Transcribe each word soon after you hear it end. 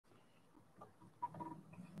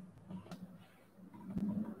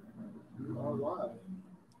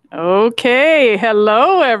Okay,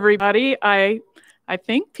 hello everybody. I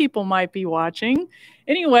think people might be watching.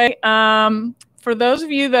 Anyway, for those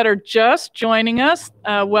of you that are just joining us,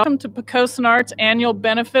 welcome to Pocosin Arts Annual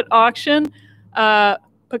Benefit Auction.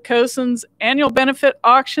 Pocosin's annual benefit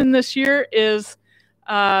auction this year is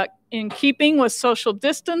in keeping with social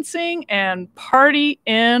distancing and party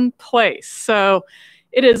in place. So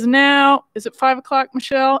it is now, is it 5 o'clock,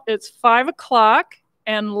 Michelle? It's 5 o'clock.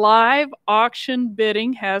 And live auction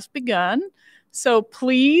bidding has begun. So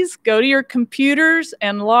please go to your computers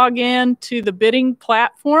and log in to the bidding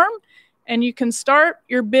platform, and you can start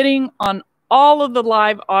your bidding on all of the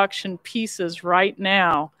live auction pieces right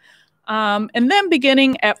now. And then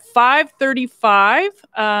beginning at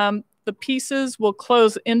 5:35, the pieces will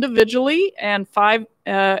close individually and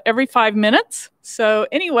every 5 minutes. So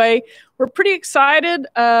anyway, we're pretty excited.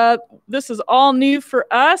 This is all new for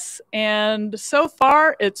us, and so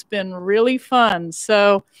far it's been really fun.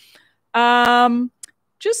 So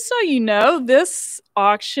just so you know, this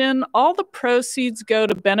auction, all the proceeds go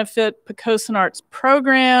to benefit Pocosin Arts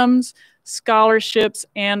programs, scholarships,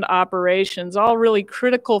 and operations, all really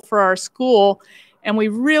critical for our school, and we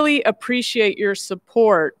really appreciate your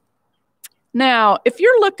support. Now, if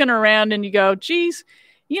you're looking around and you go, geez,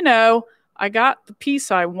 you know, I got the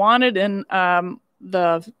piece I wanted in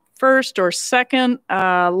the first or second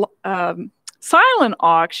silent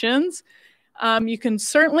auctions, you can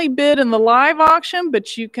certainly bid in the live auction,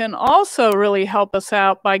 but you can also really help us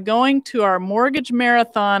out by going to our mortgage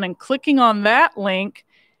marathon and clicking on that link.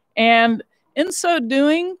 And in so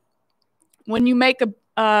doing, when you make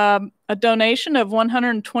a donation of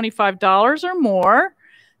 $125 or more,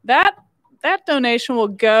 that donation will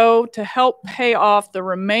go to help pay off the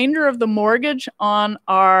remainder of the mortgage on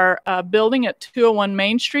our building at 201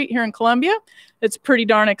 Main Street here in Columbia. It's pretty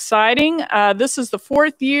darn exciting. This is the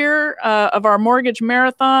 4th year of our mortgage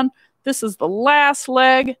marathon. This is the last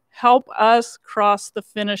leg. Help us cross the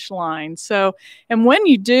finish line. So, and when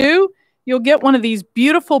you do, you'll get one of these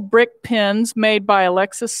beautiful brick pins made by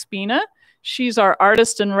Alexis Spina. She's our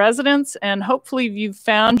artist in residence, and hopefully you've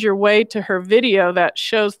found your way to her video that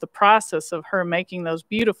shows the process of her making those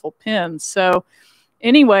beautiful pins. So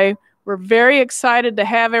anyway, we're very excited to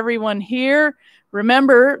have everyone here.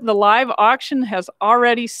 Remember, the live auction has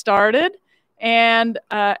already started, and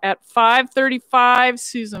at 5:35,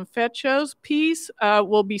 Susan Fecio's piece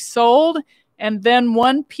will be sold, and then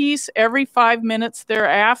one piece every 5 minutes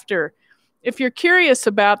thereafter. If you're curious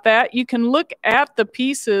about that, you can look at the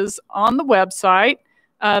pieces on the website.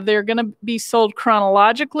 They're going to be sold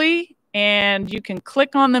chronologically, and you can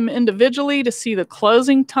click on them individually to see the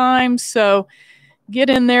closing time. So get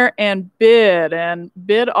in there and bid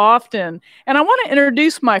often. And I want to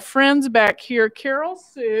introduce my friends back here, Carol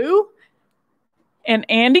Sue and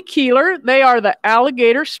Andy Keeler. They are the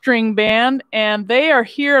Alligator String Band, and they are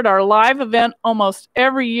here at our live event almost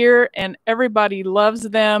every year, and everybody loves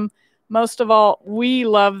them. Most of all, we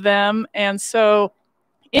love them. And so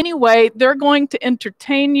anyway, they're going to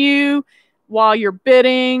entertain you while you're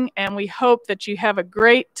bidding, and we hope that you have a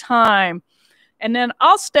great time. And then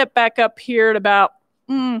I'll step back up here at about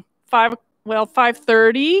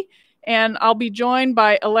 5:30, and I'll be joined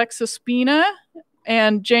by Alexa Spina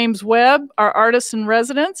and James Webb, our artists in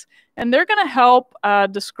residence, and they're going to help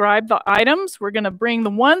describe the items. We're going to bring the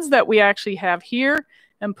ones that we actually have here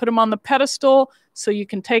and put them on the pedestal so you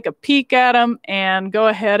can take a peek at them and go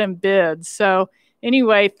ahead and bid. So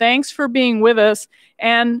anyway, thanks for being with us.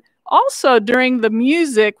 And also during the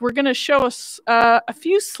music, we're going to show us a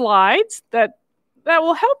few slides that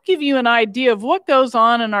will help give you an idea of what goes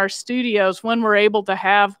on in our studios when we're able to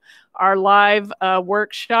have our live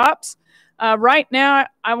workshops. Right now,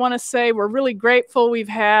 I want to say we're really grateful. We've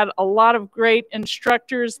had a lot of great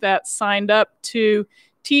instructors that signed up to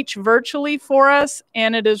teach virtually for us,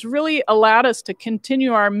 and it has really allowed us to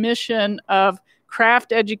continue our mission of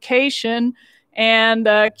craft education and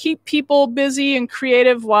keep people busy and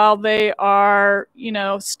creative while they are, you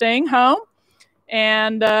know, staying home.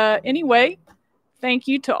 And anyway, thank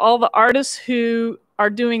you to all the artists who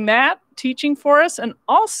are doing that, teaching for us, and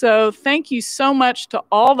also thank you so much to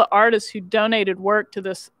all the artists who donated work to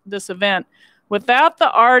this event. Without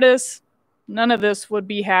the artists, none of this would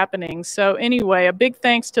be happening. So anyway, a big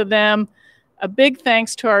thanks to them, a big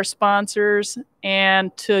thanks to our sponsors,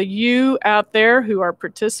 and to you out there who are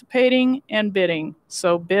participating and bidding.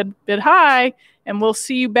 So bid high, and we'll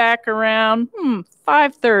see you back around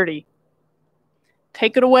 5:30.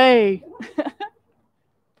 Take it away.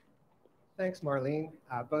 Thanks, Marlene.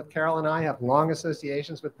 Both Carol and I have long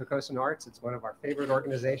associations with Pocosin Arts. It's one of our favorite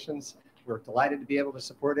organizations. We're delighted to be able to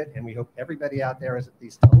support it, and we hope everybody out there is at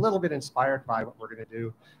least a little bit inspired by what we're going to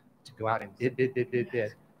do to go out and bid.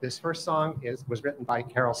 This first song was written by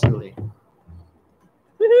Carol Sully.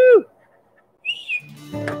 Woohoo!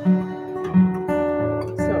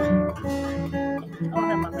 So, I don't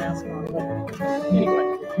have my mask on, but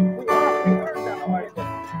anyway.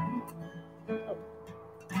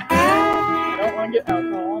 I don't want to get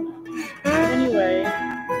alcohol on it. But anyway,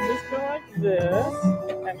 just go like this.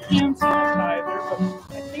 And hand sanitizer,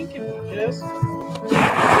 but I think if you just get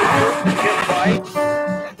right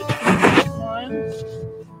between each one,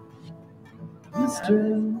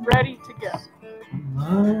 and ready to go.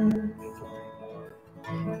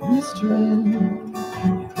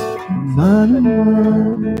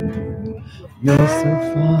 You're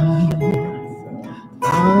so fine,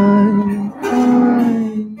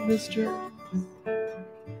 fine, mistress,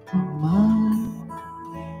 mine.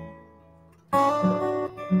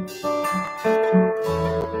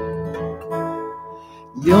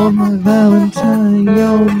 You're my Valentine,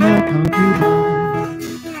 you're my concubine.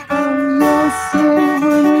 I'm your slave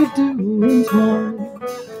when we do entwine.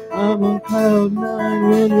 I'm on cloud nine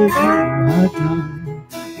when with you I die.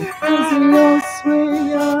 Because of your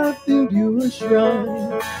swing, I build you a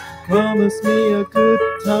shrine. Promise me a good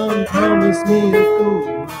time, promise me a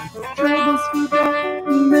good life. Troubles forget,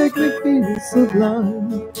 make me feel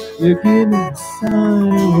sublime. You give me a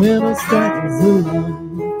sign when our stars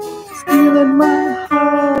align. Stealing my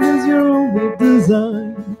heart is your only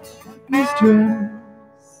design. Mistress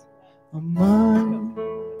of mine,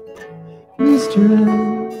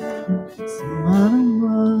 mistress of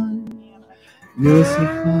mine. You're so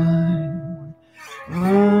fine,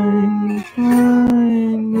 fine,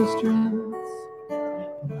 fine, mistress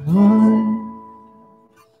of mine.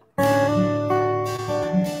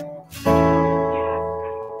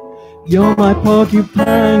 You're my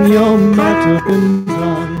porcupine, you're my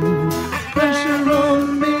turpentine. Pressure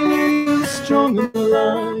on me is strong in the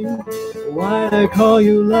line. Why I call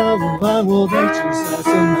you love, I will let you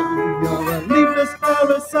assassinate. You're a leafless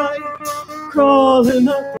parasite, crawling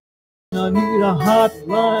up. I need a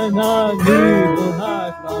hotline, I need a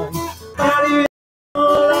lifeline. Body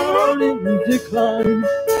all in decline.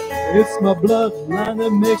 It's my bloodline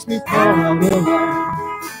that makes me fall out of line.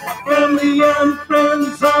 Family and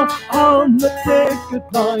friends are on the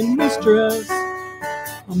picket line. Mistress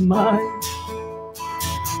of mine,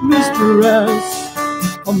 mistress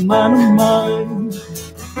of mine.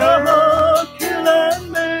 You're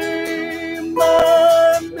killing me,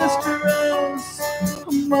 my mistress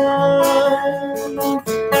of mine.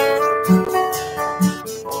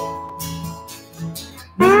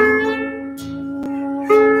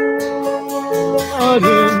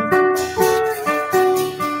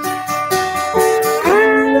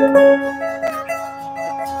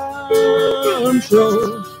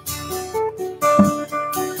 Control.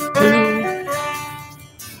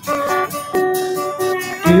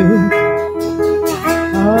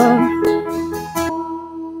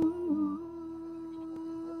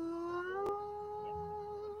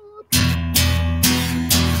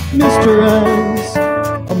 Mistress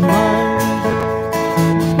of mine,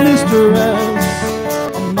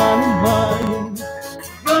 mistress of mine.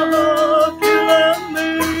 You're killing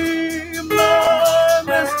me, my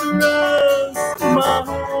mistress of mine.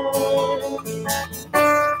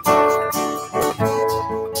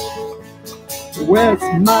 Where's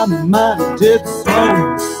my mind? It's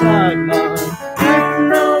on the sideline. With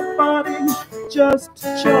nobody, just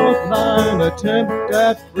a chalk line. Attempt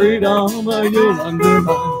at freedom, you'll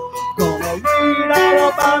undermine. Gonna read all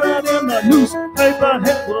about it in the newspaper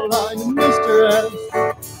headline. Mistress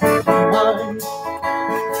of mine,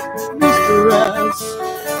 mistress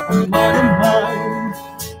of mine.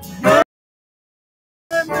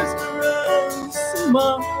 Mistress of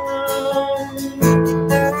mine.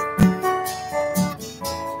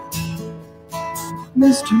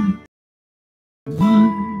 Mistress of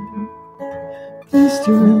mine,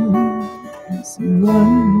 mistress of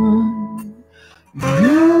mine.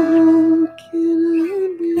 You're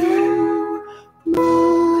killing me,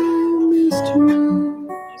 my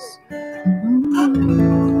mistress of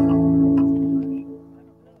mine.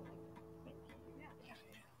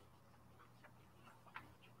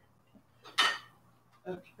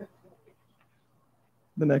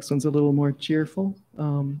 The next one's a little more cheerful.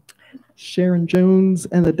 Sharon Jones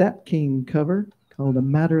and the Dap King cover called A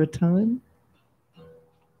Matter of Time.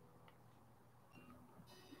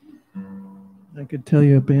 I could tell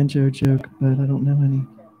you a banjo joke, but I don't know any.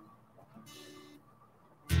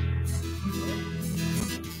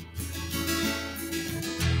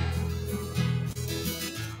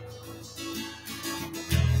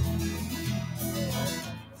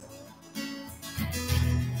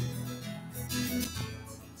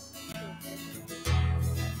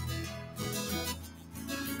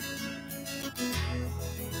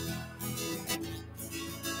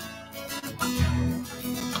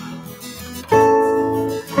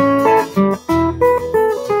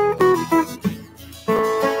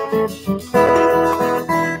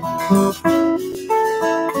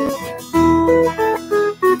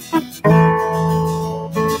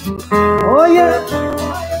 Oh yeah,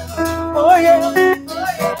 oh yeah,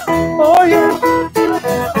 oh yeah,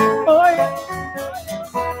 oh yeah.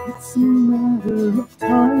 It's a matter of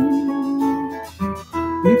time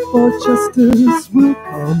before justice will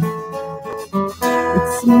come.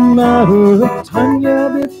 It's a matter of time, yeah,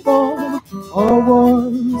 before our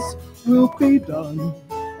wars will be done.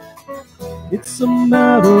 It's a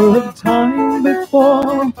matter of time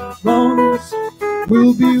before wrongs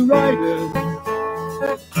will be righted.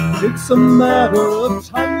 It's a matter of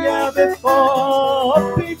time, yeah,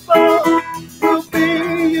 before people will be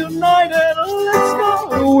united. Let's not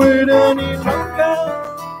wait any longer.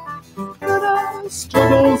 Let us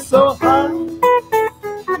struggle so hard.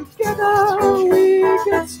 Together we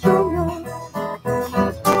get stronger.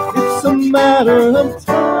 It's a matter of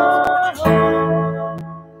time.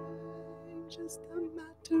 Just a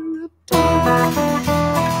matter of time.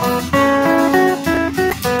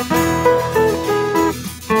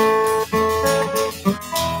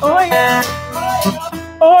 Oh yeah,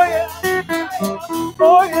 oh yeah,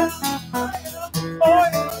 oh yeah, oh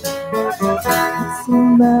yeah. It's a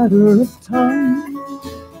matter of time.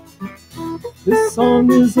 This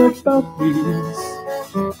song is about peace.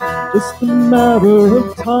 Just a matter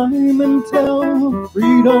of time until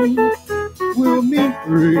freedom will mean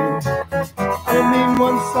free. I mean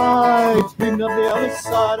one side, freedom on the other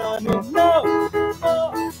side. I mean no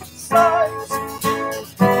sides.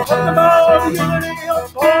 Talk about unity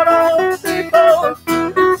of all people.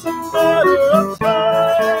 It's a matter of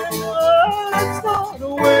time. Let's not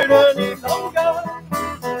wait any longer.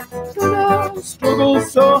 Gonna struggle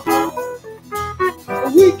so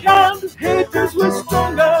hard. We can't hate cause we're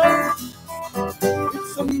stronger.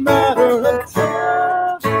 It's a matter of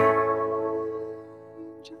time.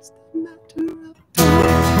 Just a matter of time.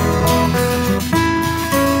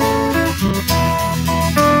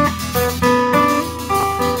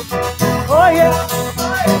 Oh yeah,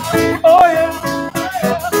 oh yeah,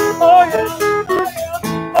 oh yeah,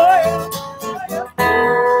 oh yeah,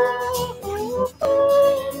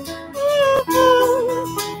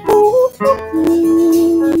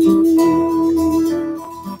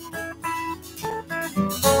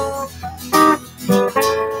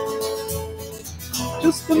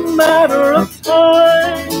 just a matter of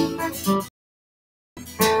time.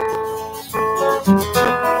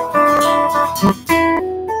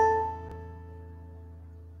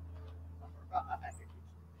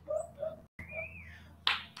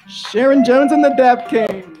 Sharon Jones and the Dap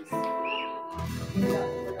Kings.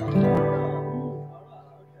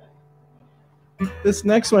 This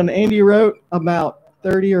next one Andy wrote about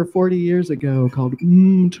 30 or 40 years ago called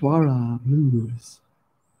Twara Blues.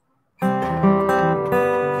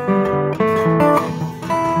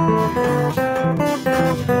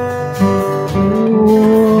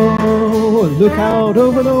 Oh, look out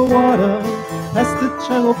over the water, past the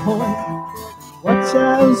channel point. Watch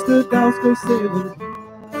as the gals go sailing,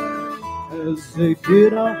 as they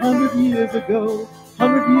did 100 years ago,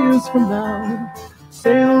 100 years from now.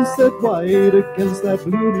 Sails set white against that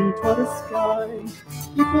blue Twara sky.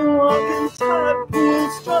 People walking tide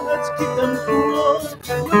pools, straw-hats keep them cool.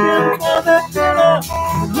 Looking for that dinner,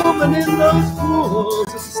 roaming in those pools.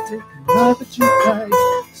 It's a stick right that you guys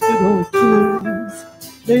stood on tunes.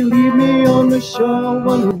 They leave me on the shore,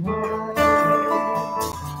 wondering why.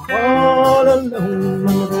 All alone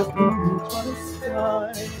under that blue Twara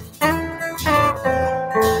sky.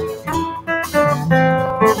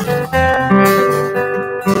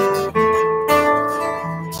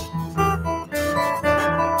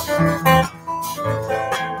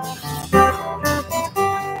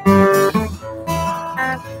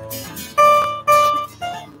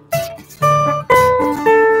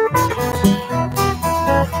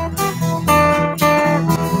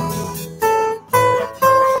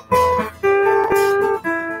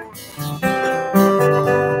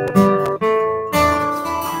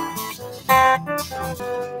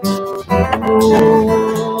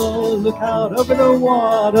 Over the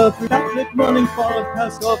water, through backlit running fog,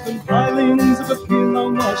 past open pilings of a pier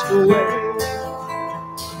long washed away.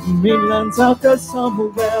 Mainland's out there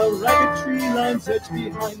somewhere, ragged tree lines edge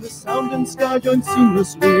behind the sound and sky join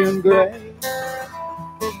seamlessly in grey.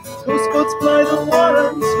 Coast boats ply the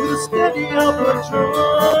waters with a steady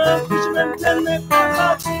albatross. Fishermen tend their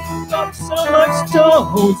boats, got so much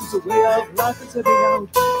stones. It's a way of life that's heading out,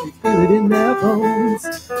 they feel it in their bones.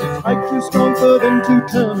 The tide too strong for them to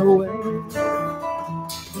turn away.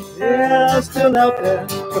 Yeah, still out there,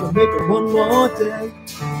 gonna make it one more day.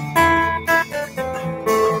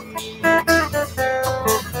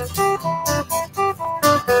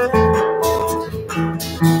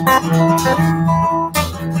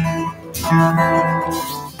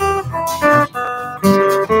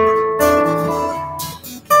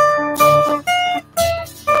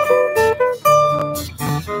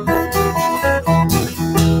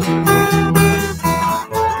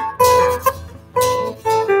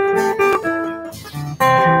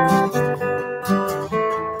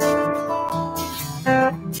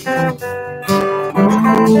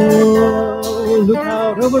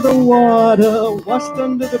 washed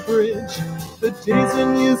under the bridge. The days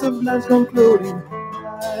and years of life's gone floating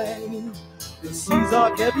by. The seas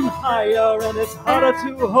are getting higher and it's harder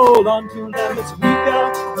to hold on to them. It's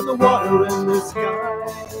weaker than the water in the sky.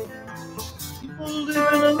 People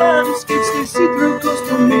live in a landscapes they see through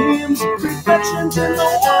coastal memes. Reflections in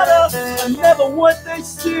the water are never what they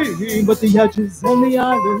see. But the edges and the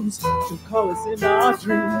islands will call us in our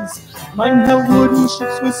dreams. Mine have wooden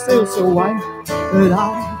ships with sails so wide that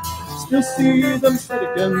I still see them set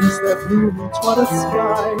against that blue water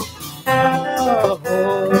sky. Oh.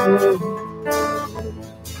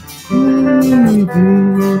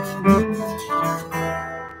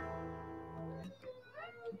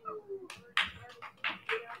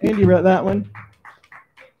 Andy wrote that one.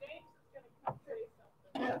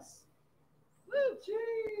 Yes. Woo,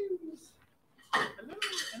 James.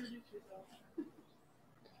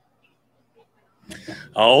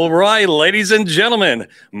 All right, ladies and gentlemen,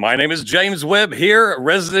 my name is James Webb here,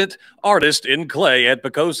 resident artist in clay at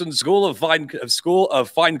Pocosin School of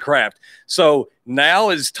Fine Craft. So now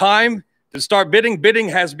is time to start bidding. Bidding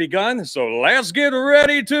has begun, so let's get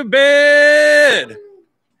ready to bid.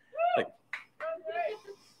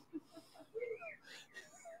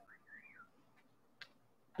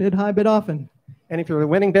 Bid high, bid often. And if you're the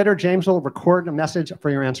winning bidder, James will record a message for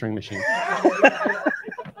your answering machine.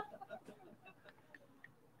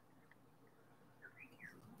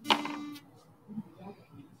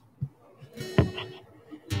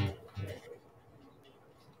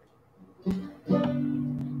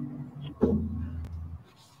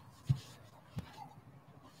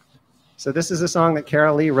 So this is a song that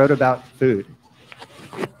Carol Lee wrote about food,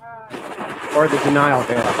 or the denial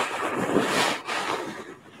thereof.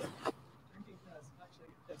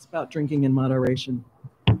 It's about drinking in moderation.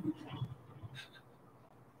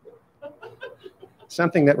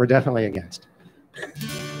 Something that we're definitely against.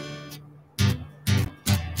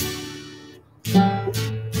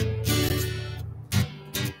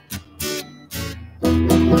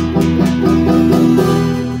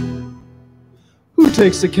 Who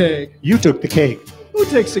takes the cake? You took the cake. Who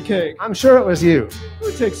takes the cake? I'm sure it was you.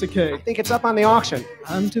 Who takes the I cake? think it's up on the auction.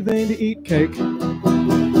 I'm too vain to eat cake.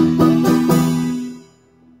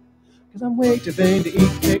 'Cause I'm way too vain to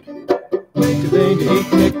eat cake. Way too vain to eat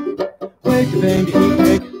cake. Way too vain to eat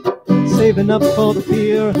cake. Saving up for the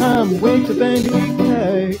beer. I'm way too vain to eat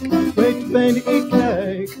cake. Way too vain to eat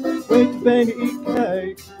cake. Way too vain to eat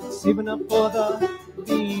cake. Saving up for the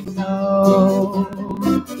vino.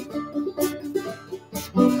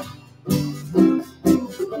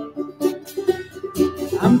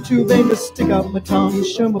 I'm too vain to stick out my tongue,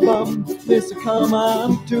 show my bum, Mr. Come.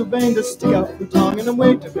 I'm too vain to stick out my tongue, and I'm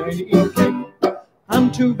way too vain to eat cake.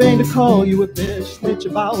 I'm too vain to call you a bitch, snitch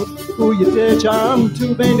about who you ditch. I'm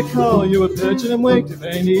too vain to call you a bitch, and I'm way too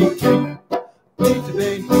vain to eat cake. Way too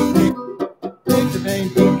vain to eat cake. Way too vain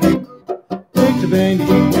to eat cake. Way too vain to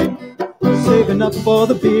eat cake. Saving up for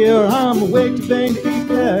the beer, I'm way too vain to eat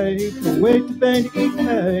cake. Way too vain to eat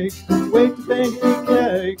cake. Way too vain to eat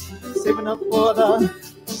cake. Saving up for the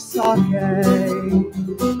sake.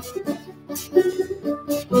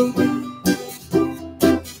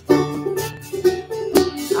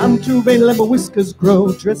 I'm too vain to let my whiskers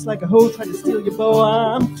grow, dressed like a hoe, try to steal your beau.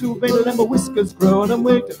 I'm too vain to let my whiskers grow, and I'm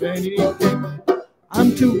way too vain to eat cake.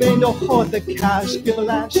 I'm too vain to hoard the cash, give a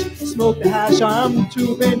lash, smoke the hash. I'm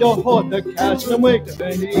too vain to hoard the cash, and I'm way too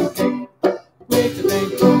vain to eat cake. Way too vain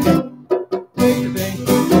to eat cake. Way too vain to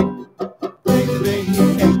eat cake. Way too vain to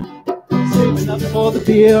eat cake. Saving up for the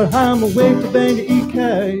beer, I'm way too vain to eat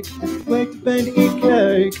cake. Way too vain to eat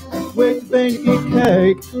cake. Way too vain to eat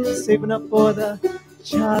cake. Saving up for the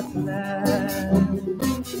chocolate.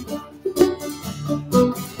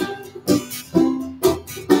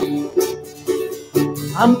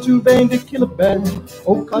 I'm too vain to kill a bear,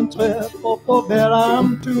 au contraire, for bear.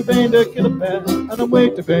 I'm too vain to kill a bear, and I'm way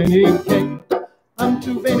too vain to eat cake. I'm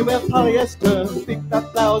too vain to wear polyester, big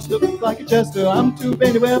fat blouse, look like a jester. I'm too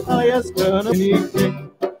vain to wear polyester, and I'm eat cake.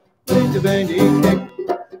 Way too vain to eat cake.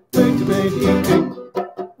 Way too vain to eat cake.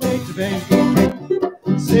 Way too vain to eat cake.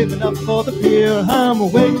 Saving up for the beer, I'm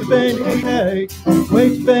way too vain to eat cake. Way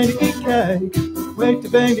too vain to eat cake. Way too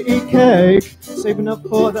vain to eat cake. Saving up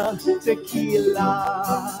for the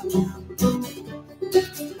tequila.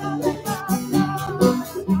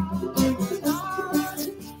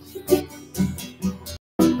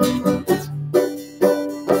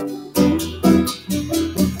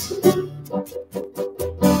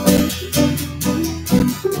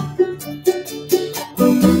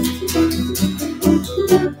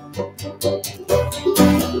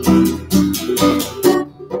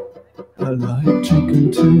 I like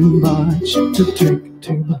drinking too much, to drink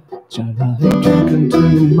too much. I like drinking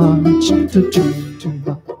to drink too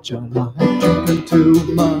much. I like drinking too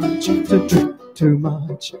much to drink too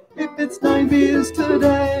much. If it's 9 beers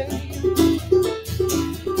today,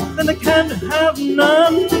 then I can't have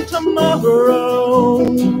none tomorrow.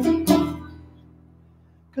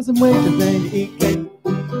 'Cause I'm way too vain to eat cake,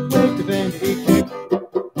 way too vain to eat cake,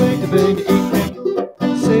 way too vain to eat cake.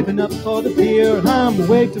 Saving up for the beer, I'm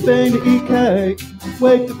way too vain to eat cake,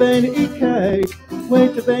 way too vain to eat cake, way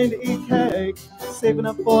too vain to eat cake. Saving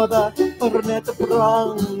up for the Cornetta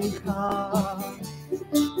Branca.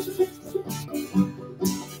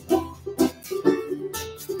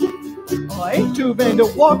 Oh, I ain't too vain to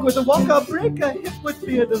walk with a walker, break a hip with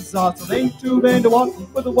beer disaster. Ain't too vain to walk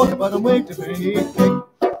with a walker, but I'm way too vain to eat cake.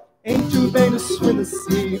 Ain't too vain to swim the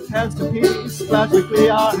sea, pants to peace,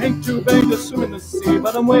 logically I ain't too vain to swim in the sea,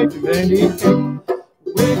 but I'm way too vain to eat cake,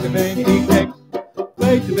 way too vain to eat cake,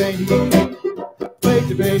 way too vain to eat cake, way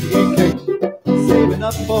too vain to eat cake. Saving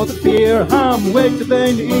up for the beer, I'm way too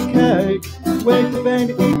vain to eat cake, way too vain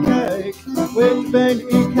to eat cake, way too vain to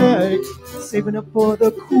eat cake. Saving up for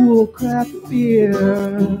the cool craft beer.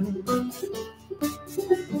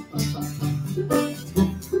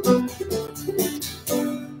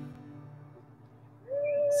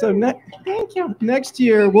 So thank you. Next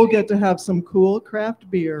year, we'll get to have some cool craft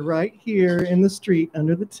beer right here in the street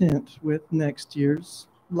under the tent with next year's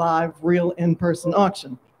live, real, in-person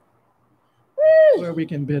auction, where we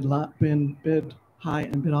can bid high and bid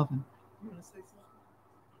often. You want to say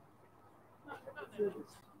something?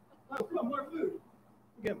 Oh, come on, more food.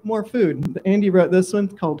 We get more food. Andy wrote this one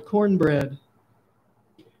called Cornbread.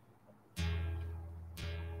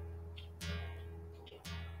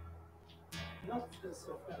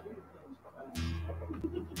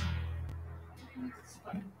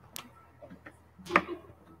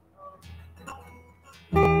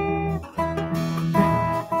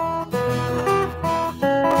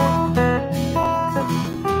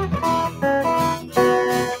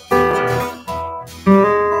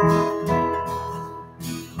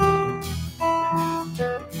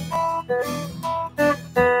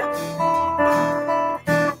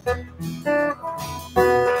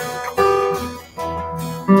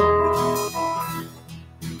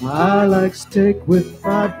 I like steak with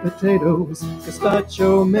fried potatoes,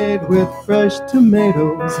 gazpacho made with fresh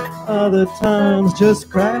tomatoes, other times just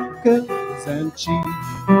crackers and cheese.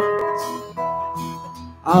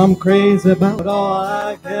 I'm crazy about all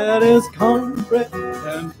I get is cornbread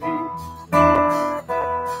and beef.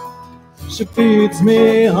 She feeds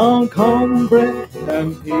me on cornbread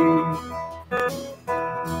and beef.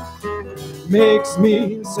 Makes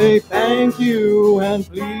me say thank you and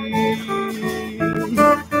please.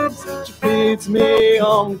 She feeds me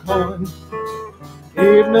on corn,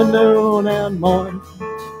 evening, noon, and morn.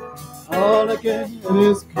 All I get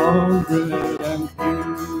is cornbread and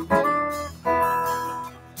beef.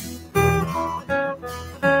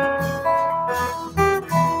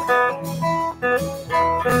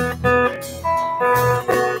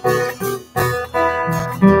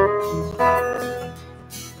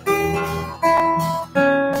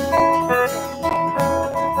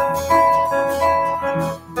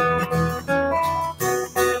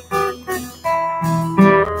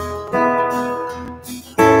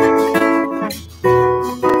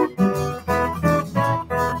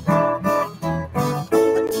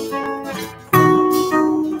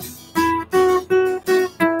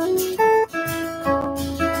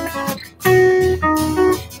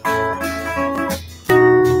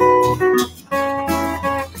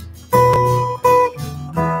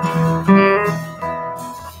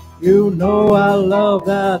 You know I love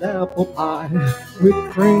that apple pie with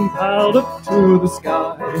cream piled up to the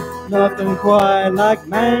sky. Nothing quite like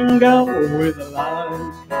mango with a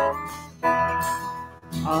lime.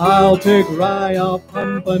 I'll take rye or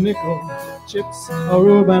pumpernickel, chips, a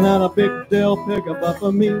Reuben, and a big dill pickle. But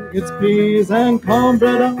for me, it's peas and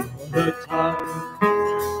cornbread all the time.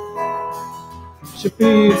 She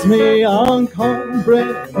feeds me on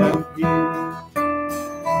cornbread and peas.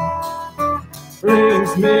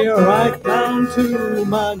 Brings me right down to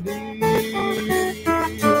my knees.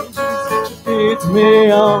 She feeds me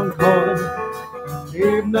on corn,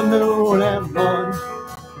 evening, noon, and morn.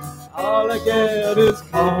 All I get is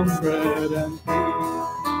cornbread and peas.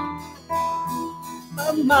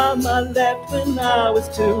 My mama left when I was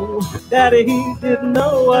 2. Daddy, he didn't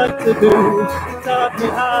know what to do. He taught me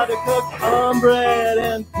how to cook cornbread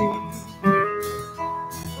and peas.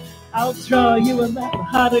 I'll draw you a map of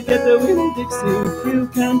how to get the Winn-Dixie. You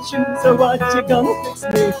can choose, so what you gonna fix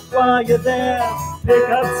me? While you're there, pick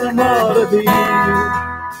up some more to be.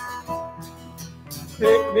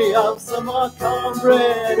 Pick me up some more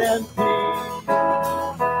cornbread and peas.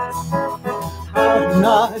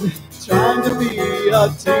 night, trying to be a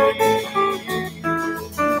tease.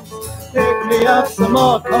 Pick me up some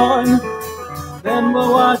more corn, then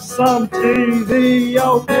we'll watch some TV.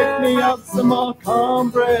 Oh, pick me up some more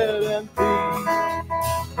cornbread and peas.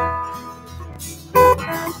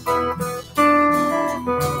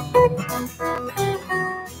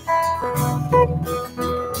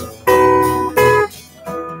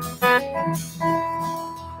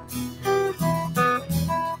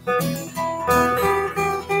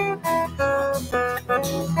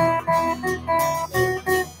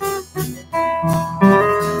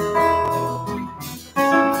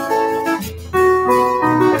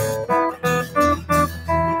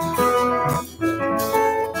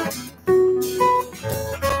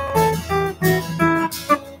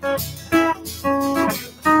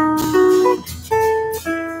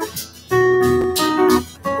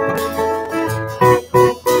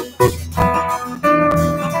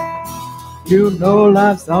 You know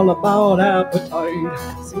life's all about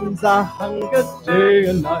appetite. Seems I hunger day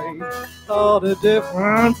and night. All the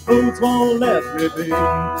different foods won't let me be.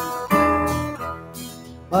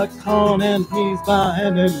 But corn and peas by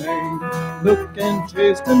any name look and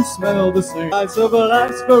taste and smell the same. Life's of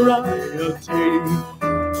life's variety.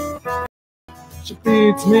 She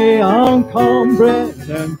feeds me on cornbread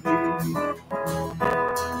and peas.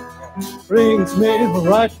 Brings me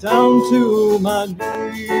right down to my knees.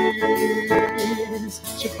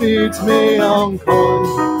 She feeds me on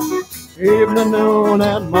corn, evening, noon,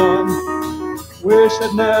 and morn. Wish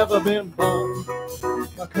I'd never been born.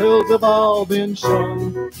 My curls have all been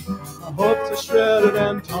shorn. My hopes are shredded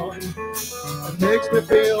and torn. It makes me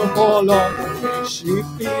feel forlorn. She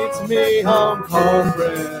feeds me on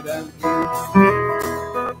cornbread and peas.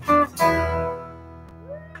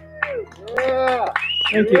 Yeah.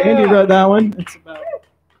 Thank you. Andy wrote that one. It's about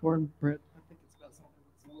cornbread. I think it's about something.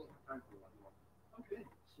 Okay.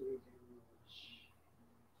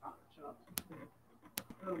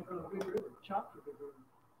 Chop or Big River?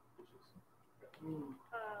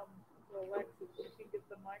 Alexis, if you get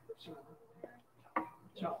the microphone.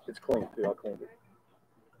 Chop. It's clean too. I'll clean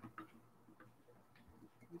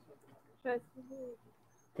it.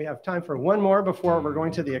 We have time for one more before we're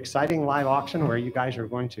going to the exciting live auction where you guys are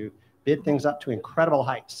going to bid things up to incredible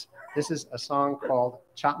heights. This is a song called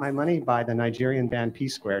Chop My Money by the Nigerian band P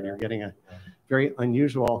Squared. You're getting a very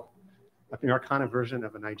unusual Americana version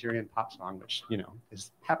of a Nigerian pop song, which, you know,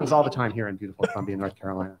 happens all the time here in beautiful Columbia, North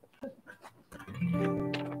Carolina.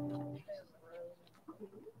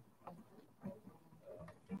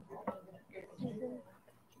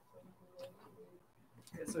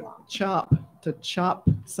 So to chop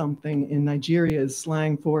something in Nigeria is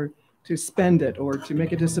slang for to spend it or to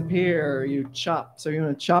make it disappear. You chop. So you're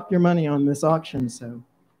going to chop your money on this auction. So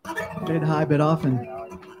bid high, bid often.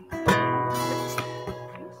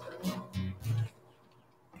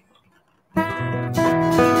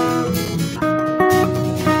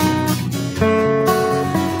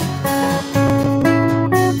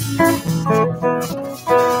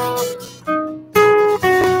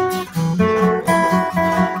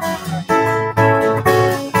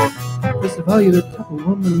 You're the type of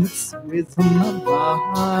woman that's with some mind.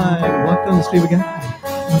 Walk down the street with a guy,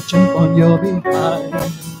 I'll jump on your behind.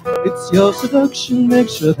 It's your seduction, make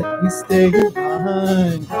sure that you stay in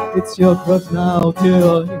line. It's your crush now, I'll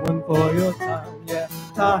kill anyone for your time. Yeah,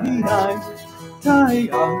 tie,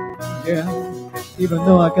 yeah. Even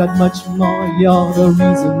though I got much more, you're the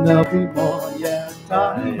reason there'll be more. Yeah,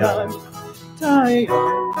 tie,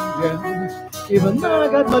 yeah. Even though I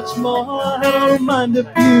got much more, I don't mind if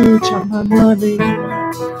you chop my money,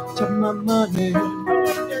 chop my money,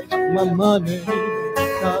 chop my money,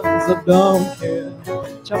 cause I don't care.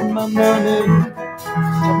 Chop my money,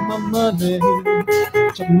 chop my money,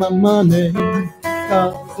 chop my money,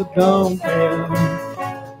 cause I don't care,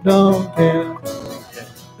 don't care,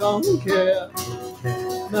 don't care,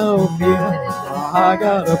 no fear, I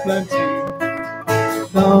got a plenty,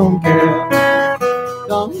 don't care,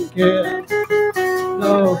 don't care.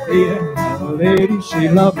 No fear, the lady, she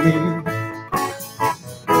loved me.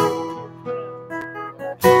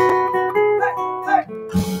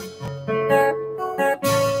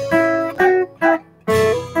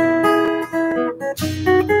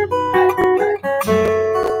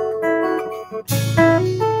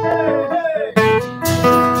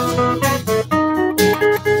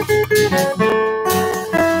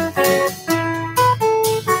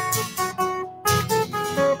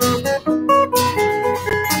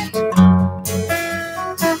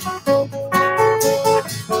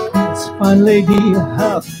 Fine lady,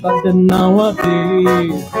 half but the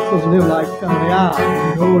nowadays, supposed to live like family,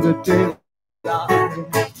 I know the day.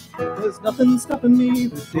 There's nothing stopping me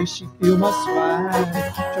the day she feel my swag.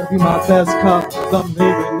 Try to be my best cop, 'cause I'm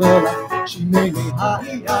living the life. She made me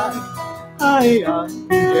high, yeah.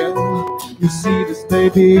 You see this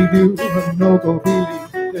baby, you no go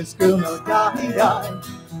believe this girl no die, yeah.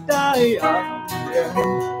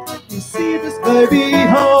 You see this baby,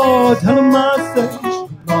 oh, tell him I say she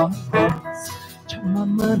wants. Chop my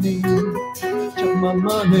money, chop my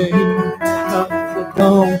money, 'cause I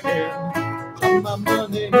don't care. Chop my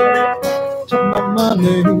money, chop my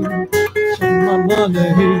money, chop my money,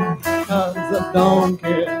 'cause I don't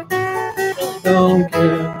care. Don't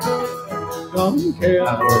care, don't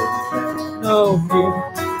care, no fear,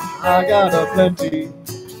 I got a plenty.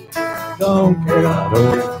 Don't care,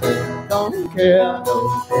 don't care,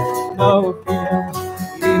 no fear,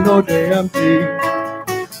 ain't no damn tea.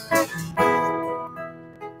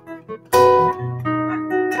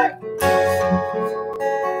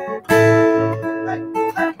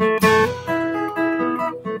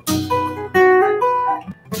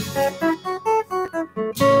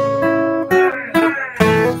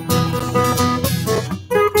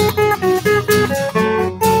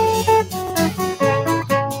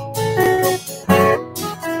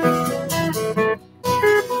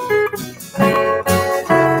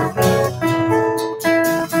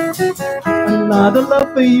 Another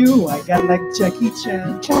love for you, I got like Jackie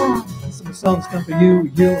Chan. Some songs come for you,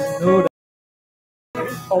 you know that.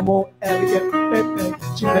 Como elegant, baby,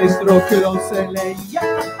 she makes the rock on Sele.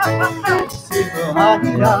 See her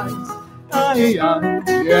eyes,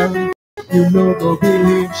 yeah. You know, don't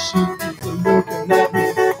believe she's looking at me.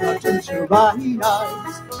 I touch your eyes,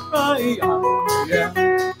 yeah.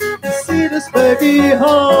 You see this baby,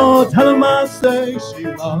 oh, tell him I say she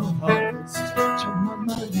loves. Chop my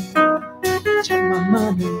money, chop my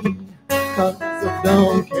money, 'cause I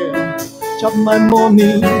don't care. Chop my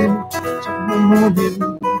money, chop my money,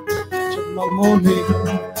 chop my money,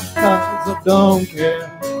 'cause I don't care.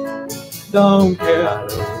 Don't care,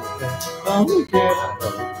 don't care,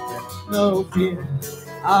 no fear,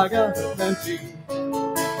 I got plenty.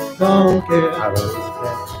 Don't care,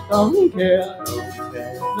 don't care,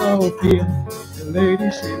 no fear, the lady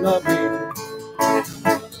she love me.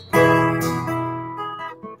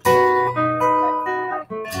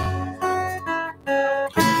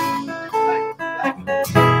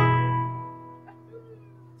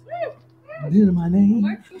 This is my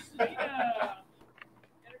name.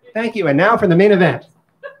 Thank you. And now for the main event.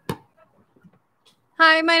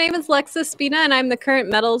 Hi, my name is Lexa Spina, and I'm the current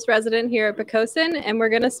medals resident here at Pocosin, and we're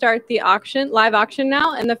going to start the live auction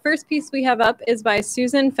now. And the first piece we have up is by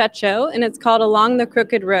Susan Fetcho, and it's called Along the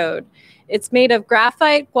Crooked Road. It's made of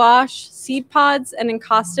graphite, gouache, seed pods, and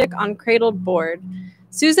encaustic on cradled board.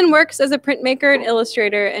 Susan works as a printmaker and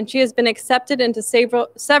illustrator, and she has been accepted into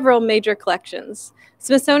several major collections.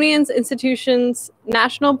 Smithsonian's Institution's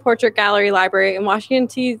National Portrait Gallery Library in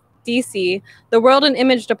Washington, D.C., the World and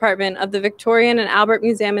Image Department of the Victorian and Albert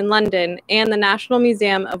Museum in London, and the National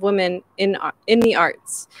Museum of Women in the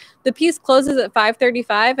Arts. The piece closes at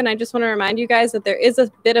 5:35, and I just want to remind you guys that there is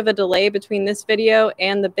a bit of a delay between this video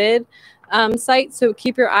and the bid site, so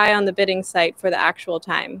keep your eye on the bidding site for the actual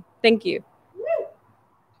time. Thank you.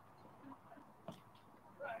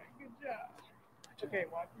 Good job. Okay,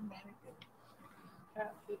 watch your mic and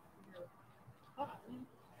pass it here.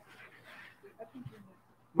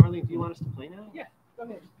 Marlene, do you want us to play now? Yeah, go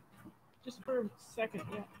ahead. Just for a second,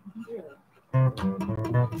 yeah.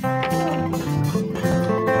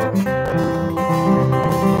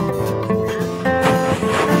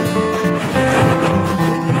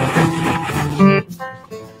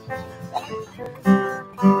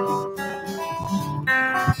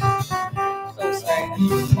 Oh, sorry.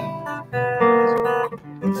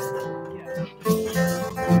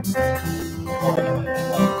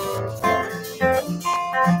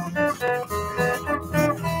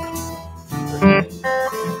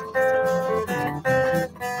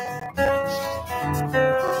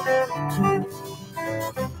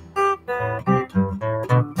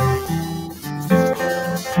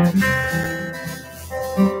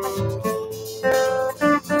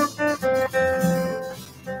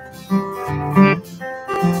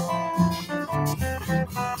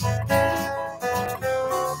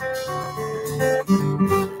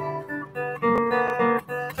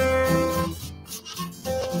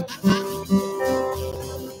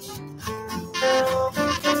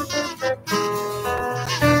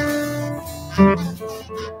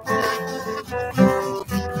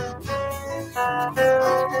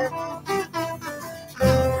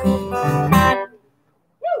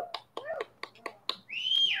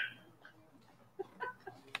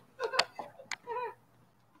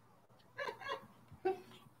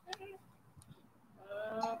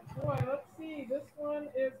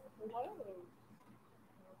 Uh-oh.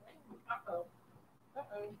 Uh-oh.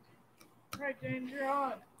 All right, James, you're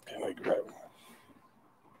on.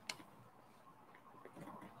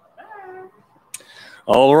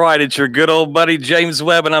 All right, it's your good old buddy James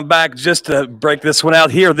Webb, and I'm back just to break this one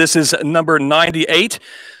out here. This is number 98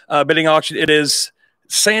 bidding auction. It is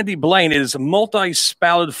Sandy Blaine. It is a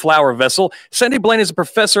multi-spouted flower vessel. Sandy Blaine is a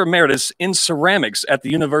professor emeritus in ceramics at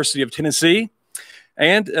the University of Tennessee,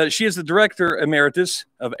 and she is the director emeritus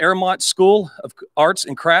of Airmont School of Arts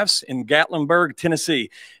and Crafts in Gatlinburg, Tennessee.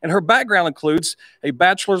 And her background includes a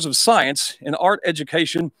Bachelor's of Science in Art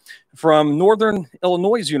Education from Northern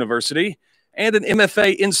Illinois University, and an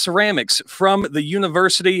MFA in ceramics from the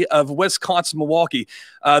University of Wisconsin-Milwaukee.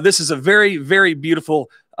 This is a very, very beautiful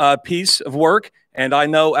piece of work. And I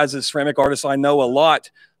know, as a ceramic artist, I know a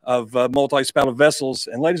lot of multi-spouted vessels.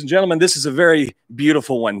 And ladies and gentlemen, this is a very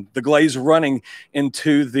beautiful one. The glaze running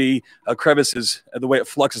into the crevices, the way it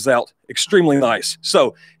fluxes out, extremely nice.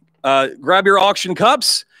 So grab your auction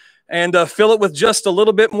cups and fill it with just a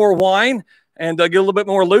little bit more wine, and get a little bit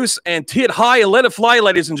more loose and tee it high and let it fly,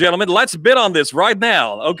 ladies and gentlemen. Let's bid on this right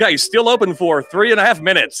now. Okay, still open for 3.5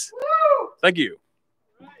 minutes. Thank you.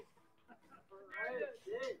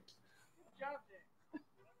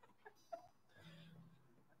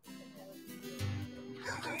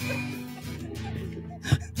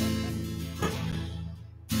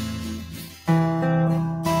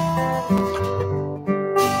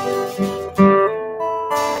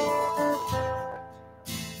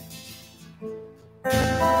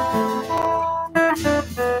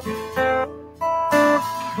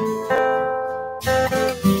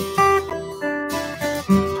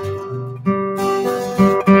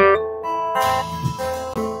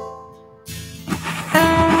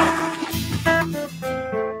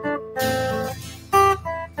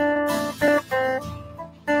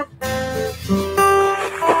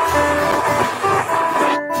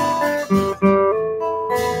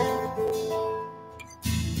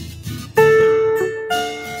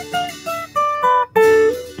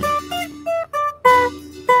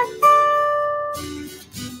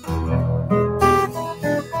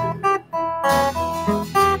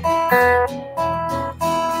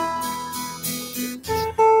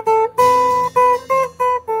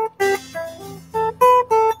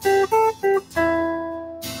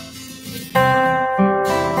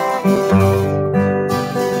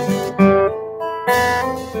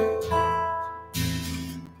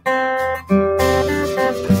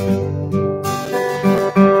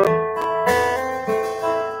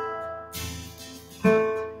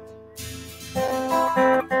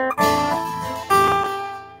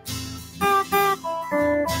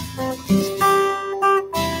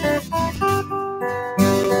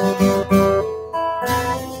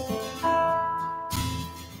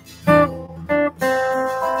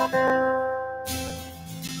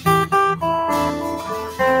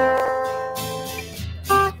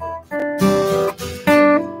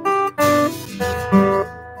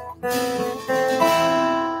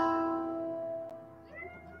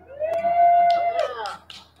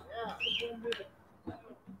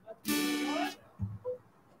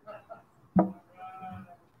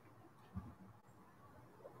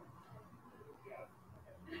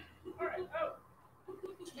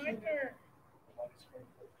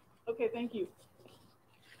 Okay, thank you.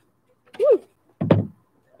 Woo.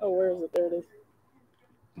 Oh, where is it? There it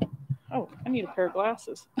is. Oh, I need a pair of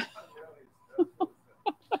glasses.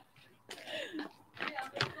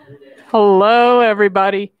 Hello,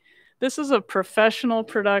 everybody. This is a professional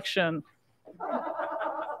production.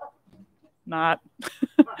 Not.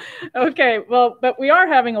 Okay, well, but we are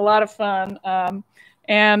having a lot of fun.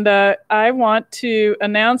 And I want to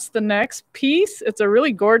announce the next piece. It's a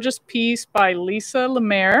really gorgeous piece by Lisa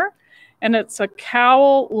Lemaire, and it's a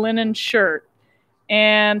cowl linen shirt.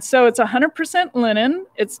 And so it's 100% linen.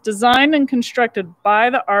 It's designed and constructed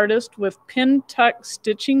by the artist with pin tuck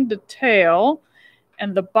stitching detail,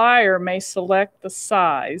 and the buyer may select the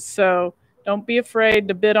size. So don't be afraid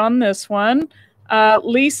to bid on this one.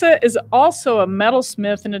 Lisa is also a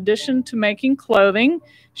metalsmith in addition to making clothing.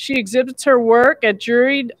 She exhibits her work at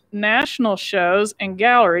juried national shows and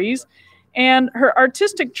galleries, and her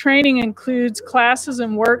artistic training includes classes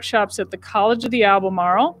and workshops at the College of the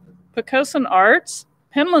Albemarle, Pocosin Arts,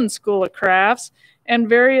 Penland School of Crafts, and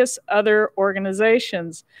various other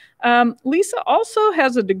organizations. Lisa also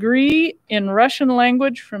has a degree in Russian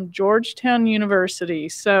language from Georgetown University.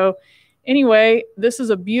 So anyway, this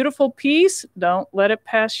is a beautiful piece. Don't let it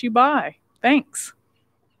pass you by. Thanks.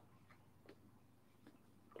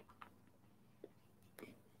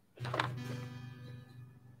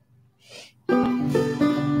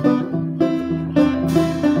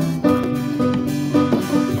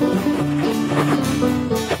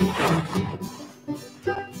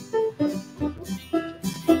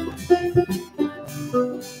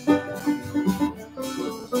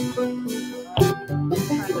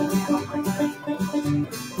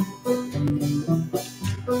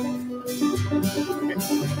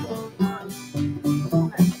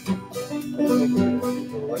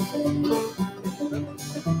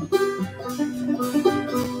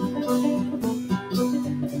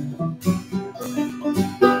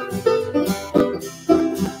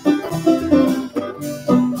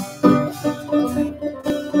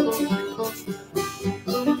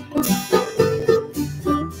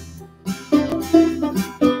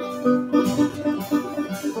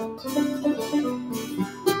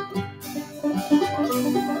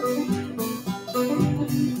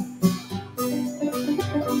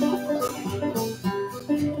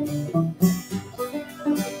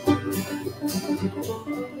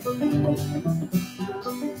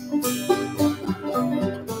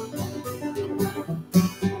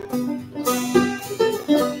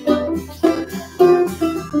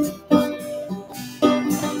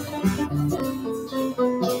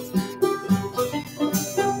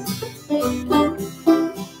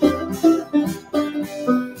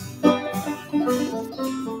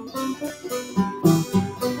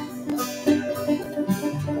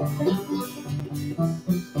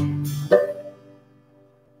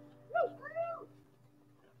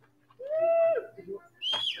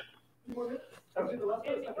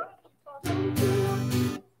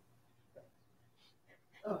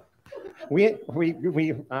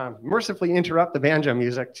 We mercifully interrupt the banjo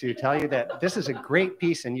music to tell you that this is a great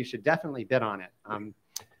piece and you should definitely bid on it.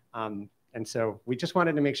 And so we just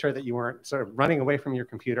wanted to make sure that you weren't sort of running away from your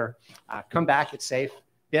computer. Come back, it's safe,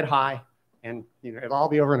 bid high, and it'll all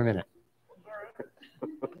be over in a minute.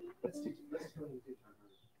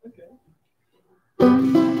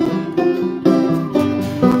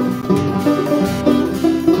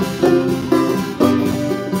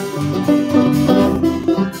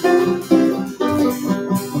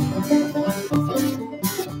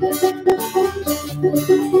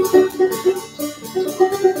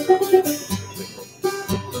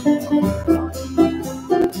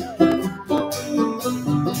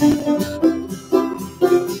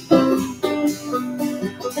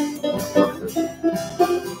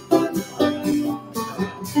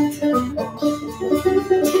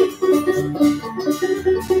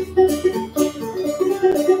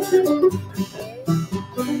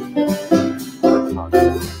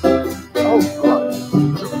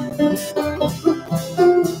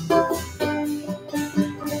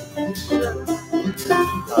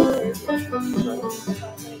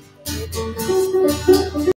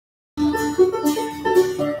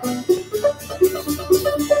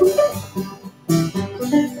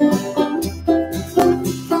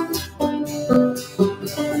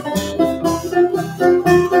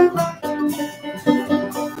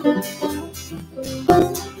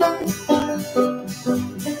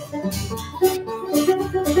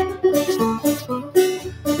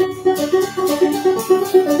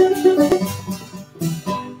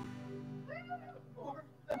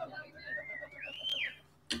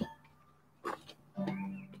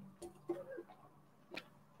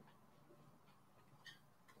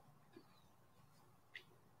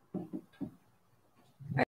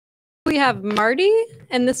 We have Marty,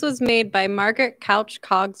 and this was made by Margaret Couch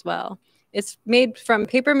Cogswell. It's made from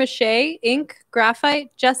paper mache, ink,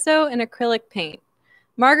 graphite, gesso, and acrylic paint.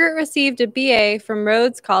 Margaret received a BA from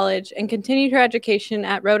Rhodes College and continued her education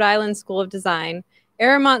at Rhode Island School of Design,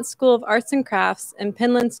 Aramont School of Arts and Crafts, and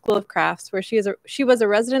Pinland School of Crafts, where she was a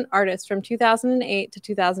resident artist from 2008 to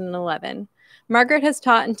 2011. Margaret has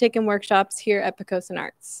taught and taken workshops here at Pocosin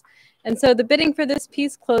Arts. And so the bidding for this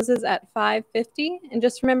piece closes at $5.50. And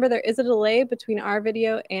just remember, there is a delay between our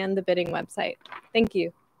video and the bidding website. Thank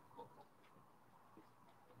you.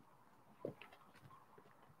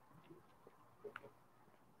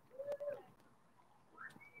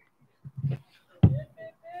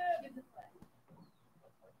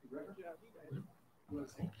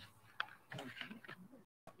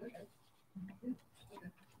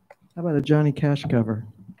 How about a Johnny Cash cover?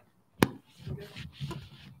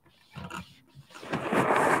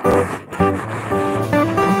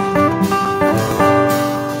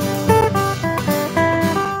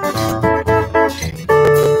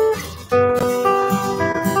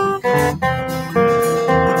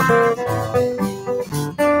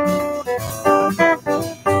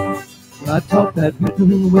 I taught that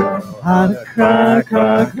written word how to cry,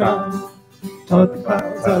 cry, cry. Taught the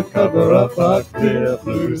clouds how to cover up a clear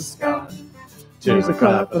blue sky. Tears I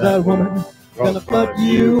cry for that woman. Gonna flood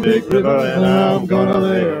you, big river, and I'm gonna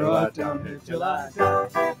lay her right down here till I die.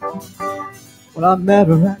 Well, I met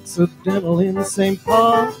her accidental in St.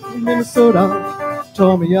 Paul, Minnesota.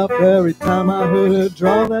 Tore me up every time I heard her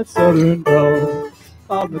draw that southern drawl.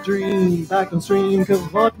 Followed my dream back on stream,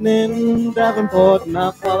 cavorting in Davenport, and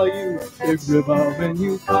I follow you, big river, when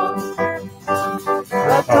you call.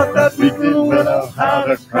 I taught that weak little widow how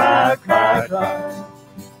to cry, cry, cry.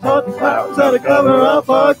 Taught the clouds how to cover up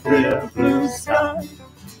a clear blue sky.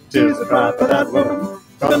 Tears I cry for that woman.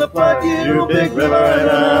 Gonna flood you, big river, and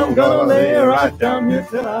I'm gonna lay her right down here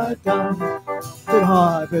till I die. Bit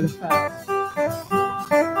hard, bit fast.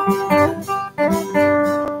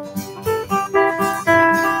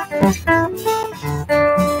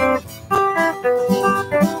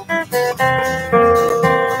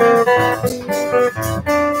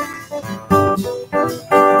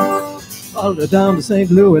 Followed her down to St.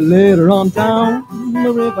 Louis, later on down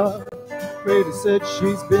the river. Grady said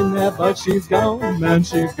she's been there, but she's gone, man,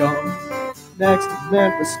 she's gone. Next to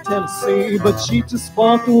Memphis, Tennessee, but she just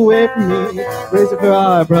walked away from me, raising her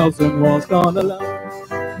eyebrows and walked on alone.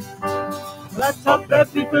 I taught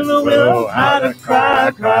that deep in the willow how to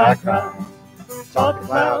cry, cry, cry. Taught the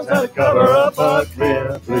clouds how to cover up a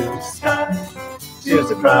clear blue sky. Tears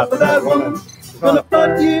to cry for that woman. Gonna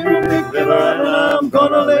flood you, big river, and I'm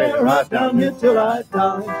gonna lay right down here till I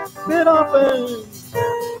die. Bit often.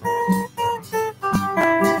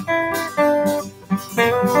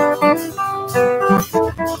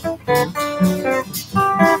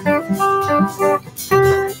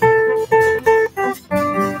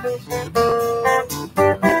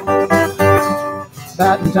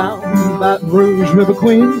 Baton Town, Baton Rouge, River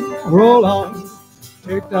Queen, roll on.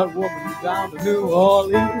 Take that woman down to New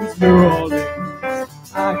Orleans, New Orleans.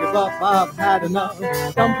 I give up, I've had enough.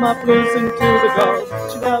 Dump my blues into the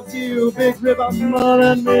Gulf. She loves you, big river, more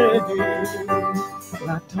than me.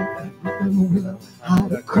 I taught that little willow how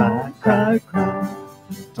to cry, cry, cry.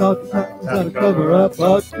 Taught the clouds how to cover up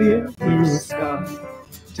a clear blue sky.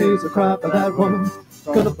 Tears will cry for that woman.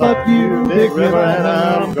 Gonna flood you, big river, and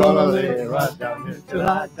I'm gonna lay right down here till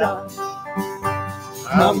I die.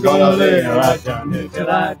 I'm gonna lay right down here till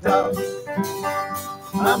I die.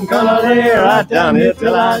 I'm gonna lay right down here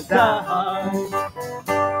till I die.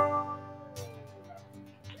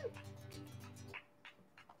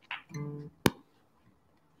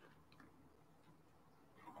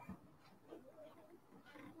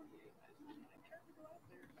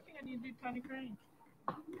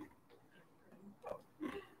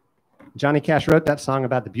 Johnny Cash wrote that song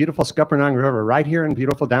about the beautiful Scuppernong River right here in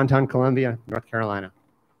beautiful downtown Columbia, North Carolina,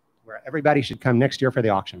 where everybody should come next year for the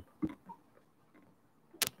auction. I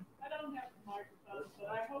don't have the microphone, but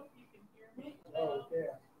I hope you can hear me. Oh,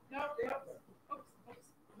 yeah.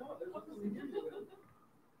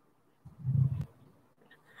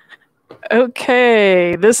 No,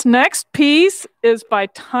 okay, this next piece is by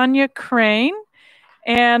Tanya Crane.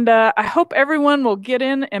 And I hope everyone will get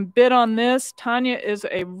in and bid on this. Tanya is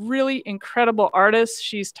a really incredible artist.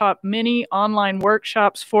 She's taught many online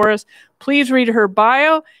workshops for us. Please read her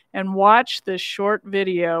bio and watch this short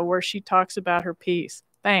video where she talks about her piece.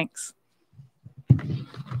 Thanks.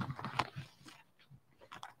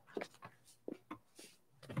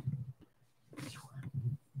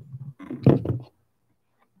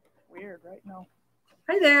 Weird, right? No.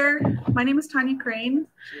 Hi there, my name is Tanya Crane.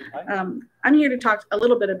 I'm here to talk a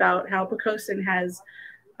little bit about how Pocosin has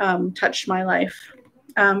touched my life.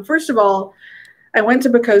 First of all, I went to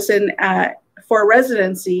Pocosin for a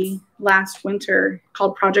residency last winter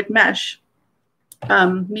called Project Mesh.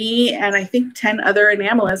 Me and I think 10 other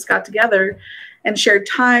enamelists got together and shared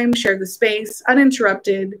time, shared the space,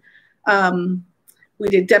 uninterrupted. We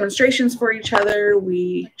did demonstrations for each other.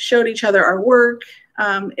 We showed each other our work.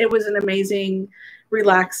 It was an amazing,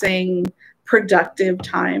 relaxing, productive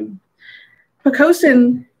time.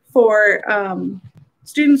 Pocosin, for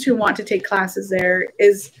students who want to take classes there,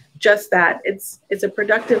 is just that. It's a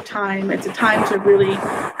productive time. It's a time to really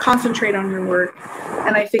concentrate on your work.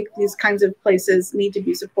 And I think these kinds of places need to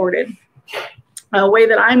be supported. A way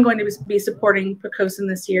that I'm going to be supporting Pocosin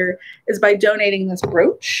this year is by donating this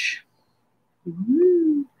brooch.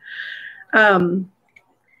 And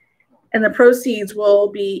the proceeds will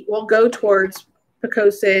go towards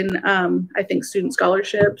Pocosin, I think student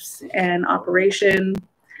scholarships and operation.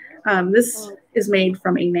 This is made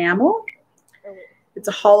from enamel. It's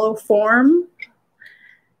a hollow form.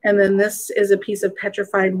 And then this is a piece of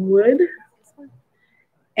petrified wood.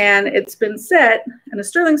 And it's been set in a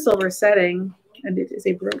sterling silver setting, and it is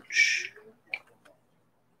a brooch.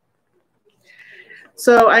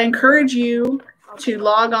 So I encourage you to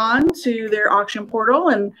log on to their auction portal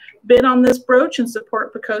and bid on this brooch and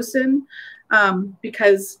support Pocosin,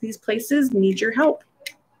 because these places need your help.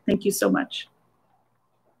 Thank you so much.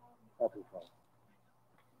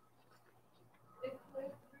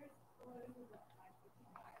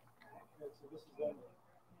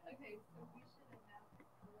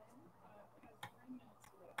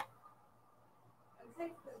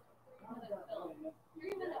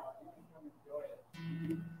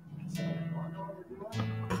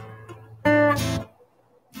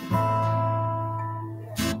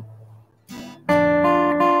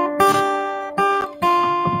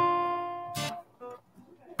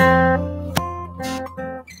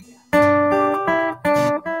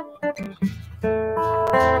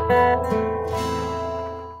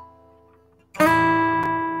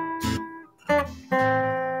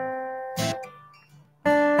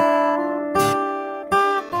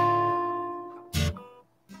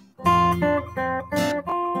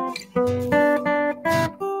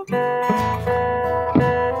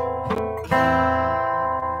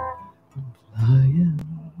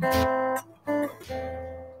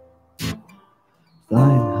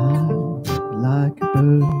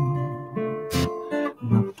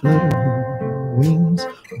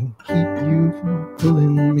 for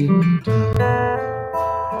pulling me down.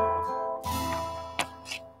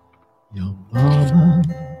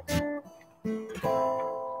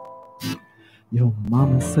 Your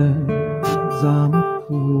mama says I'm a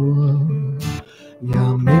fool.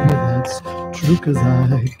 Yeah, maybe that's true, 'cause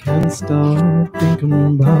I can't stop thinking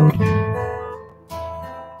about you.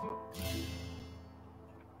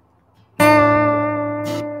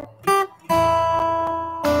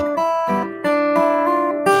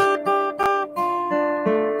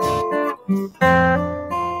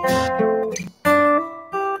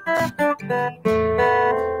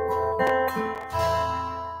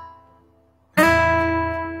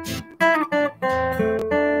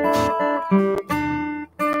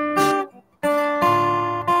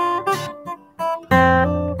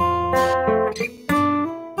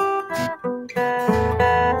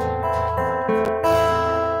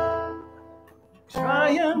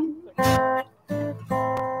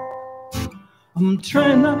 I'm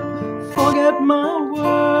trying not to forget my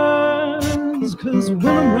words, 'cause when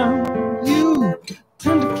I'm around you,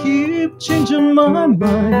 tend to keep changing my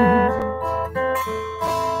mind.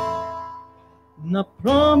 And I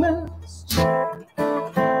promised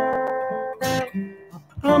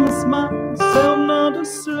myself not to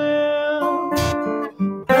slip.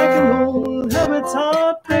 Breaking old habits,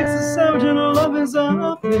 heartbreaks, a savage, and love is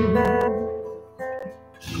a thing.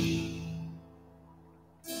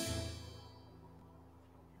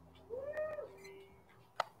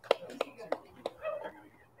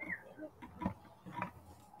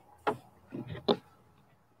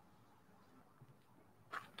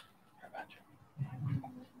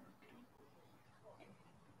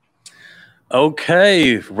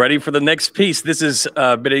 Okay, ready for the next piece. This is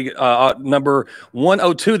number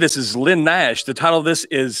 102. This is Lynn Nash. The title of this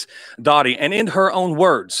is Dottie. And in her own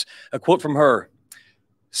words, a quote from her: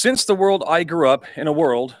 "Since the world I grew up in a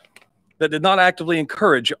world that did not actively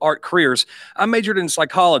encourage art careers, I majored in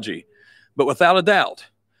psychology. But without a doubt,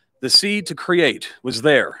 the seed to create was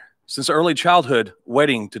there since early childhood,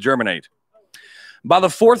 waiting to germinate. By the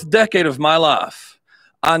fourth decade of my life,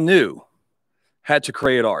 I knew had to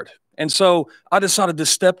create art. And so I decided to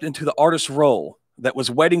step into the artist role that was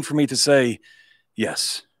waiting for me to say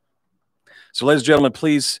yes." So ladies and gentlemen,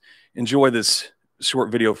 please enjoy this short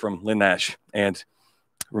video from Lynn Nash. And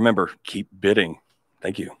remember, keep bidding.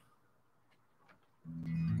 Thank you.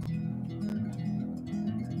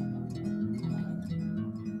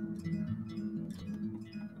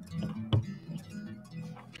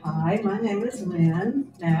 Hi, my name is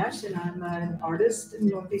Lynn Nash, and I'm an artist in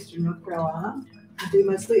northeastern North Carolina. I do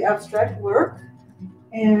mostly abstract work,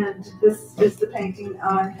 and this is the painting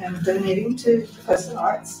I am donating to Pocosin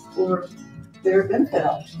Arts for their benefit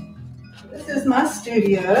auction. This is my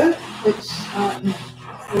studio, which I'm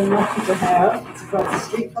very lucky to have. It's across the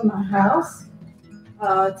street from my house.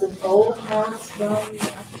 It's an old house from, I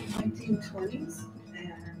think, 1920s,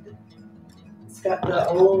 and it's got the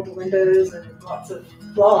old windows and lots of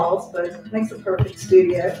flaws, but it makes a perfect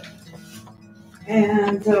studio.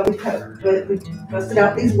 And we busted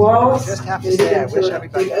out these walls. I just have to say, I wish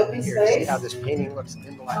everybody could be here to see how this painting looks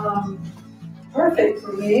in the light. Perfect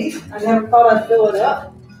for me. I never thought I'd fill it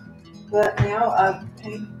up, but now I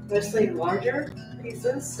paint mostly larger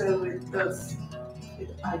pieces, so it does.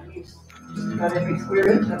 I use just about every square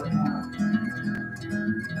inch of it now.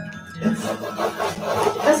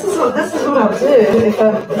 This is what I'll do if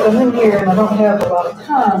I'm in here and I don't have a lot of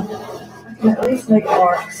time. I can at least make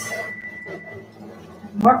marks.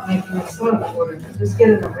 Mark making is sort of important. Just get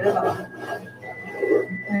in the rhythm.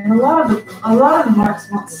 And a lot of the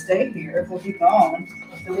marks won't stay here. They'll be gone.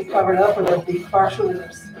 They'll be covered up or they'll be partially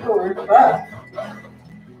obscured. But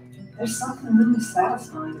there's something really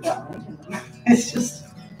satisfying about making them.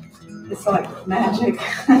 It's like magic.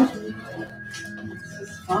 It's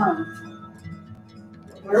just fun.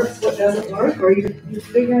 What works, what doesn't work, or you're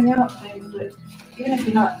figuring out things that even if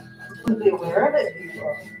you're not completely aware of it,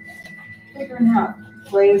 you're figuring out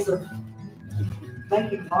ways of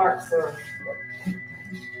making marks or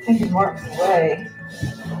taking marks away,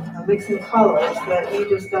 or mixing colors that you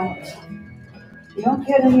just don't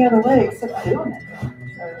get any other way except doing it.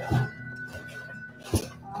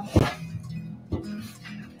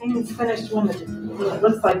 I think it's finished when it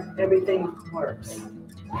looks like everything works.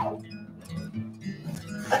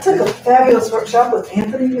 I took a fabulous workshop with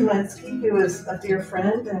Anthony Ulinsky, who is a dear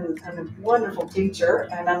friend and a wonderful teacher,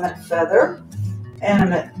 and I met Feather. And I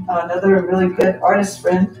met another really good artist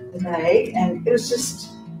friend, May, and it was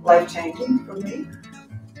just life-changing for me.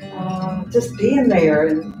 Just being there,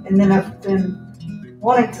 and then I've been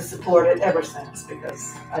wanting to support it ever since,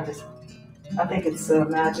 because I think it's a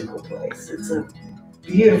magical place.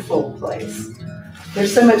 beautiful place.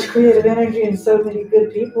 There's so much creative energy and so many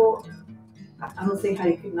good people. I don't see how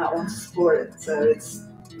you could not want to support it. So it's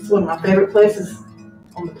one of my favorite places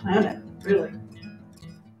on the planet, really.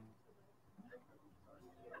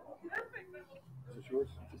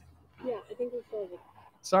 Yeah, I think we sold it.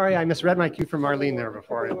 Sorry, I misread my cue from Marlene there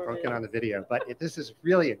before it broke in on the video, but this is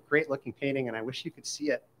really a great looking painting, and I wish you could see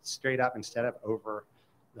it straight up instead of over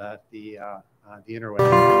the interweb.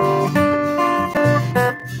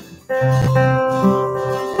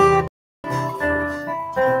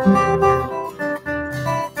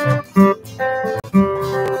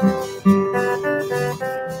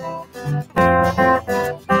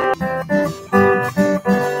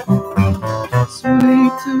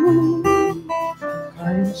 Sweet too,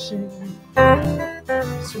 crying shame.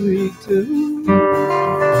 Sweet too,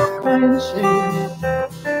 crying shame.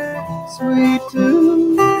 Sweet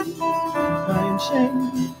too, crying shame.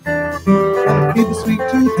 Gotta feed the sweet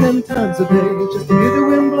tooth 10 times a day just to hear the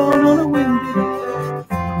wind blowing on a windy day.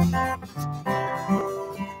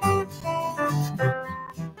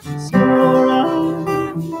 So alright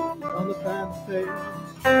on the Santa Fe.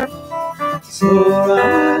 So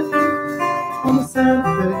alright on the Santa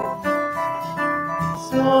Fe.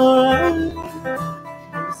 So alright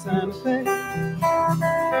on the Santa Fe.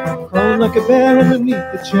 Crawling like a bear underneath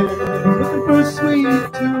the chair, looking for a sweet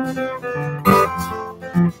tooth.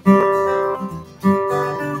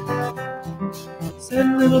 Said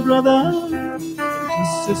little brother to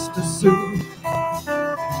Sister Sue.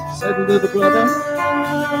 Said little brother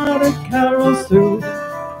to Carol Sue.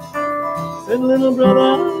 Said little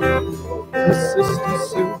brother to Sister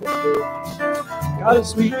Sue. Got a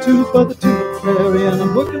sweet tooth for the tooth fairy, and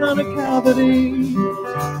I'm working on a cavity.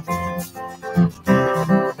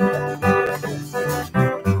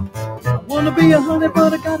 Wanna be a honey,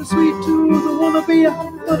 but I got a sweet tooth. I wanna be a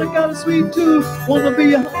honey, but I got a sweet tooth. Wanna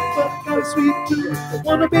be a honey, but I got a sweet tooth.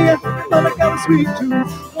 Wanna be a honey, but I got a sweet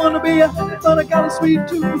tooth. Wanna be a honey, but I got a sweet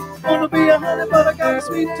tooth. Wanna be a honey, but I got a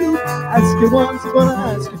sweet tooth. Ask you once, I'm gonna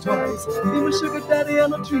ask you twice. Be my sugar daddy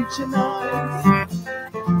and I'll treat you nice.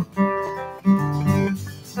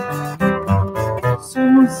 So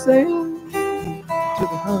say to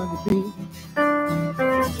the honeybee.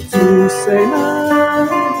 To say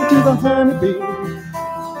hi to the honeybee.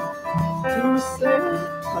 To say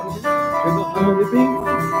hi to the honeybee.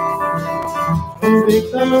 Big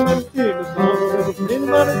fellow, big fellow,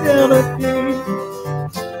 anybody jealousy.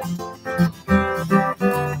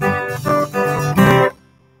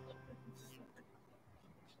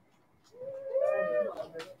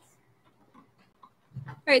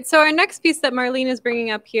 All right, so our next piece that Marlene is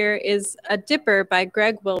bringing up here is a dipper by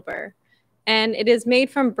Greg Wilbur. And it is made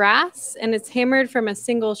from brass, and it's hammered from a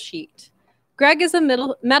single sheet. Greg is a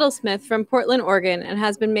metalsmith from Portland, Oregon, and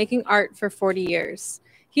has been making art for 40 years.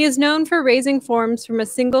 He is known for raising forms from a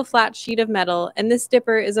single flat sheet of metal, and this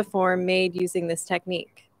dipper is a form made using this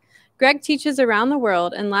technique. Greg teaches around the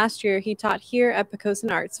world, and last year he taught here at Pocosin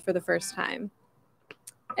Arts for the first time.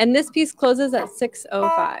 And this piece closes at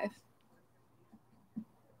 6:05.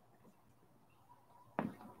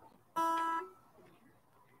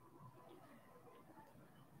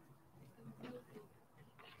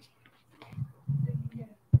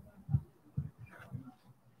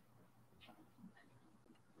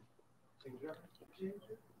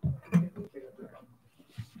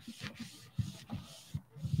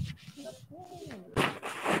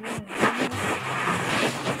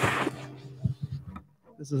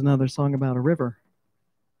 This is another song about a river.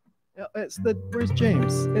 Where's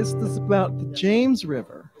James? This is about the James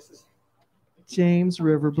River. James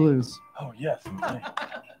River Blues. Oh, yes.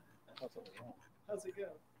 How's it go?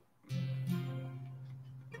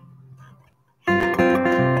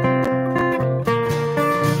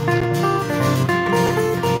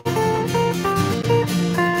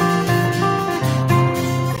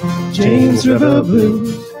 James River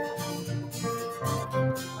Blues.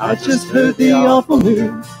 I just heard the awful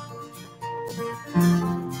news.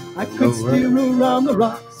 I could steer around the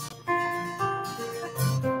rocks,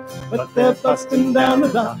 but they're busting down the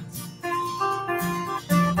docks.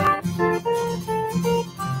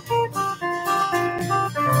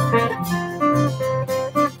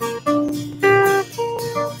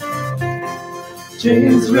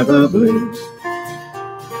 James River Blues.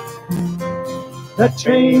 That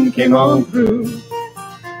train came on through,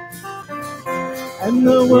 and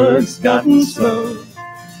the work's gotten slow.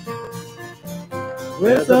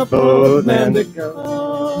 Where's the boatman to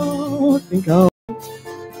go? I think I'll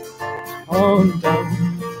on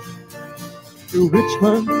down to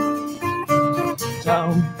Richmond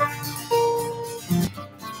town.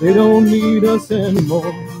 They don't need us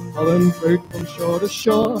anymore. hauling freight from shore to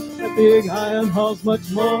shore. That big iron hauls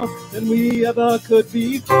much more than we ever could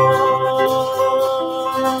before.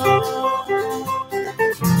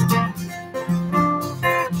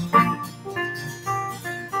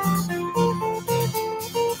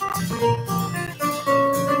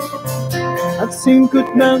 I've seen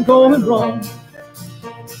good men going wrong,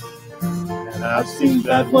 and I've seen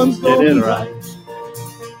bad ones going right.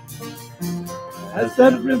 As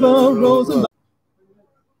that river rolls along.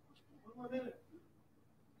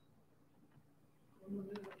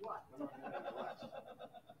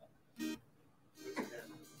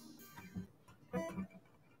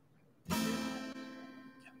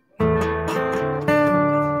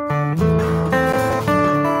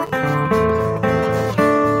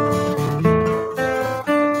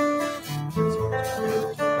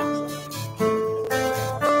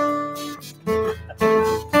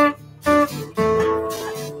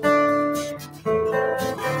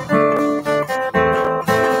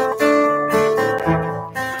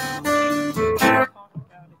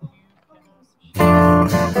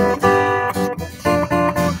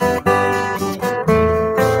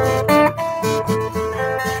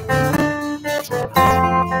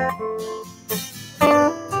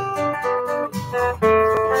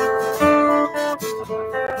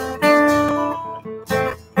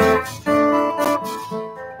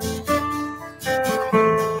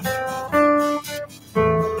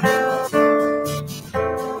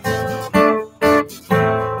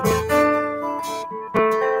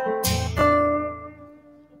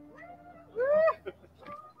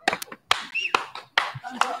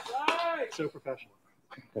 So professional.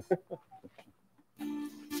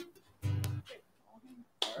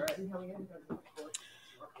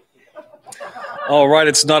 All right,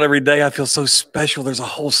 it's not every day I feel so special. There's a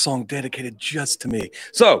whole song dedicated just to me.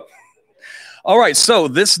 So, all right, so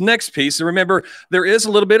this next piece, and remember, there is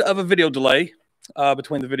a little bit of a video delay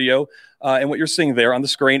between the video and what you're seeing there on the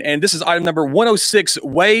screen. And this is item number 106,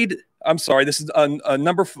 Wade. I'm sorry, this is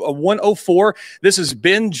number 104. This is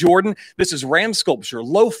Ben Jordan. This is Ram Sculpture,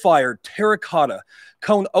 Low Fire, Terracotta,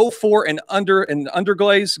 Cone 04 and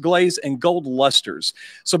underglaze, glaze, and gold lusters.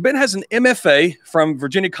 So Ben has an MFA from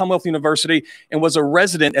Virginia Commonwealth University and was a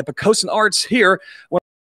resident at Pocosin Arts here when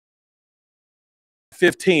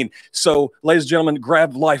 15. So, ladies and gentlemen,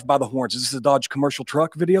 grab life by the horns. Is this a Dodge commercial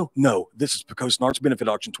truck video? No, this is Pocosin Arts Benefit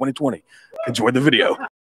Auction 2020. Enjoy the video.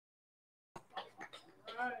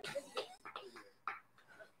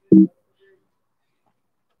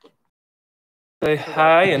 Say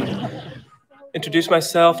hi and introduce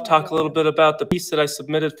myself, talk a little bit about the piece that I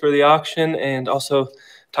submitted for the auction, and also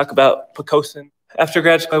talk about Pocosin. After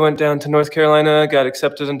grad school, I went down to North Carolina, got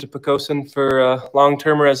accepted into Pocosin for a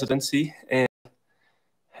long-term residency, and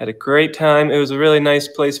had a great time. It was a really nice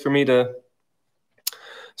place for me to,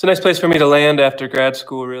 it's a nice place for me to land after grad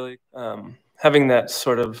school, really. Having that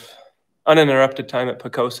sort of uninterrupted time at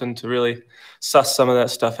Pocosin to really suss some of that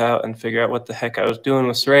stuff out and figure out what the heck I was doing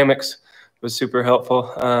with ceramics was super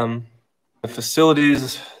helpful. The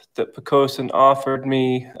facilities that Pocosin offered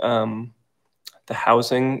me, the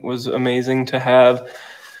housing was amazing to have,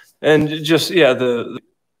 and just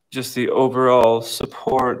just the overall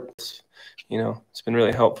support, you know, it's been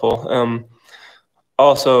really helpful.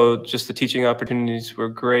 Also, just the teaching opportunities were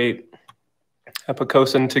great at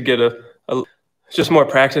Pocosin to get just more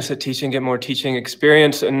practice at teaching, get more teaching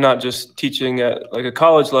experience, and not just teaching at like a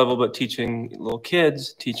college level, but teaching little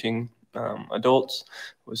kids, teaching adults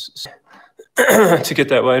was to get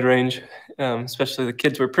that wide range. Especially the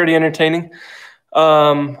kids were pretty entertaining.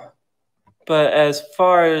 But as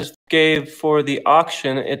far as gave for the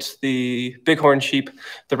auction, it's the bighorn sheep,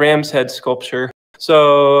 the ram's head sculpture.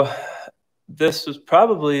 So this was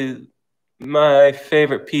probably my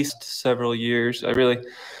favorite piece several years. I really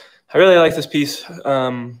like this piece.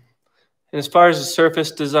 And as far as the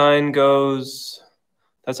surface design goes,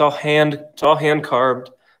 it's all hand carved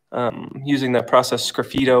using that process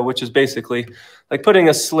sgraffito, which is basically like putting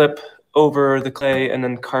a slip over the clay and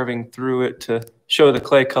then carving through it to show the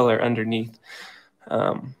clay color underneath.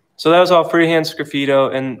 So that was all freehand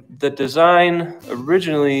sgraffito, and the design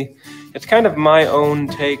originally, it's kind of my own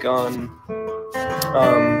take on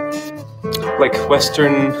like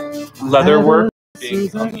Western leather work,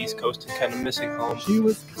 being on the East Coast and kind of missing home.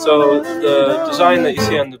 So the design that you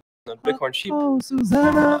see on the bighorn sheep. Oh,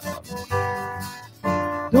 Susanna,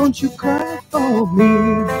 don't you cry for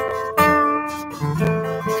me.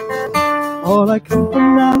 All I come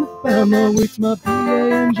from Alabama with my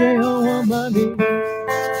P-A-N-J-O on my knee.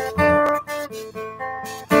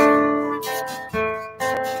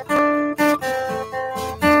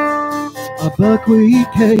 A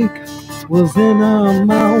buckwheat cake was in her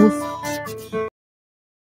mouth.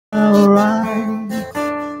 Alright,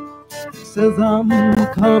 says I'm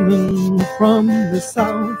coming from the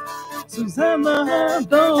south. Susanna,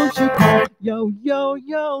 don't you cry, yo, yo,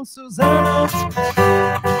 yo, Susanna,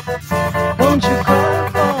 don't you cry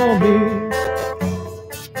for me.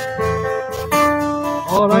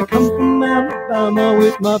 Or I come from Alabama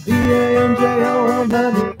with my B-A-N-J-O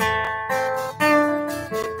money.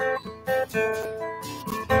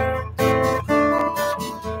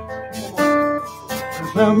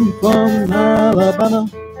 I'm from Alabama,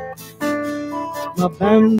 my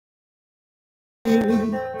band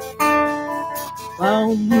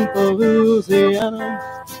bound for Louisiana.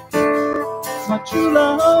 My true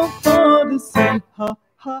love for the sea, ha,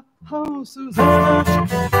 ha, ha, Susanna,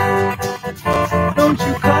 don't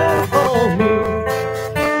you cry for me.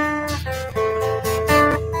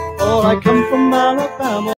 Or I come from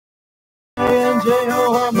Alabama,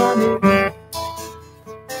 A-N-J-O money.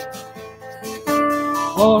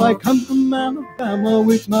 Or I come from Alabama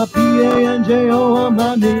with my P-A-N-J-O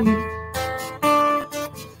money.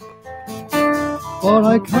 Or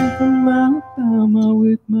I come from Alabama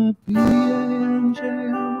with my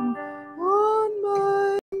P-A-N-J-O on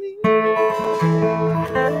my knee.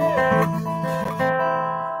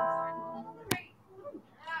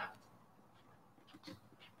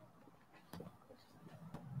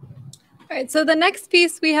 All right, so the next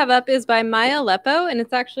piece we have up is by Maya Aleppo, and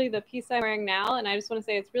it's actually the piece I'm wearing now, and I just want to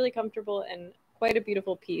say it's really comfortable and quite a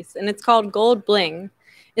beautiful piece, and it's called Gold Bling.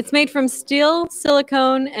 It's made from steel,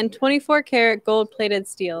 silicone, and 24-karat gold-plated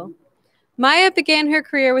steel. Maya began her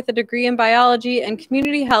career with a degree in biology and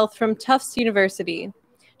community health from Tufts University.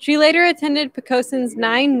 She later attended Pocosin's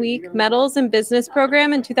 9-week Metals and Business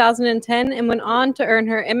program in 2010 and went on to earn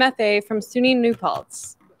her MFA from SUNY New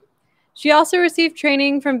Paltz. She also received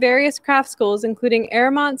training from various craft schools, including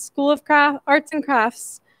Airmont School of Arts and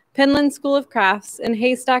Crafts, Penland School of Crafts, and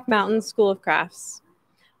Haystack Mountain School of Crafts.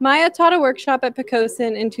 Maya taught a workshop at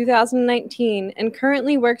Pocosin in 2019 and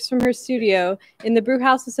currently works from her studio in the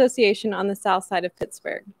Brewhouse Association on the south side of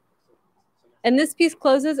Pittsburgh. And this piece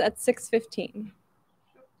closes at 6:15.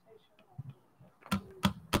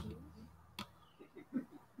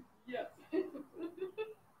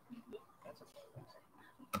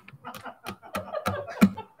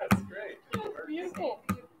 That's great. Beautiful.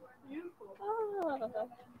 Beautiful. Oh.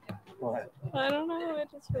 I don't know. It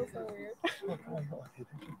just feels so weird.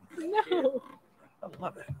 No. I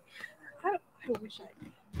love it. I wish I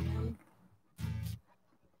could.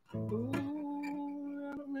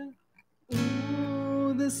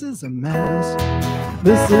 Ooh, this is a mess.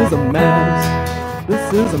 This is a mess.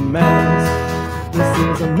 This is a mess. This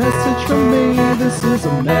is a message from me. This is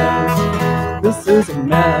a mess. This is a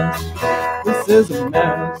mess. This is a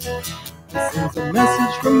mess. This is a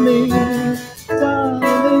message from me.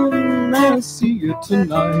 Darling, I see you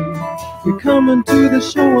tonight. You're coming to the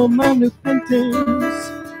show of my new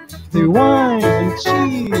paintings. The wine and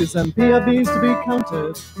cheese and PIBs to be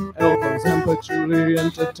counted. Elbows and patchouli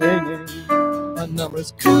entertaining. My number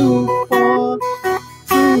is Q4.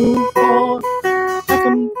 Peck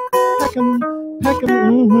 'em.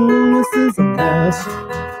 This is a mess.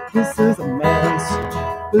 This is a mess.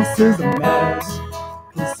 This is a mess.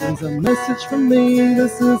 This is a message from me.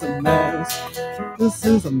 This is a mess. This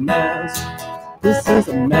is a mess. This is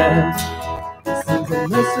a mess. This is a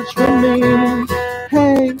message from me.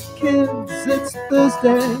 Hey kids, it's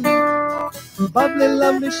Thursday. Bubbly,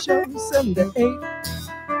 lovely show, 7 to 8.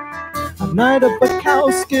 A night of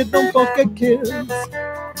Bukowski, don't forget kids.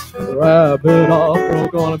 Wrap it up, we're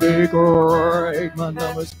gonna be great. My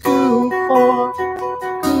number's Q4.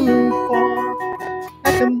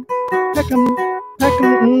 Peck 'em.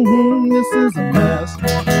 This is a mess.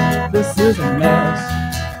 This is a mess.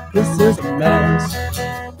 This is a mess.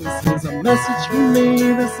 This is a message from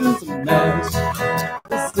me. This is a mess.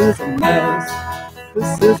 This is a mess.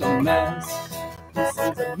 This is a mess. This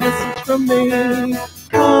is a message from me.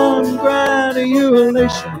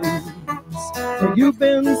 Congratulations. You've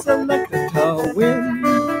been selected to win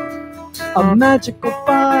a magical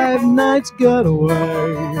 5 nights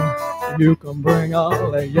getaway. You can bring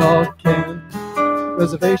all of your kin.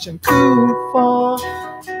 Reservation Q4.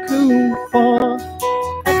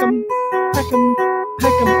 Peck 'em.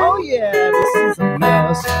 Oh yeah, this is a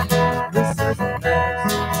mess. This is a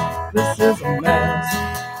mess. This is a mess.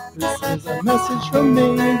 This is a message from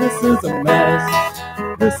me. This is a mess.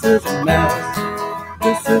 This is a mess.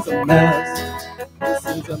 This is a mess. This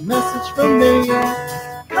is a message from me.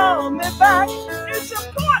 Call me back. It's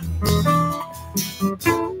important.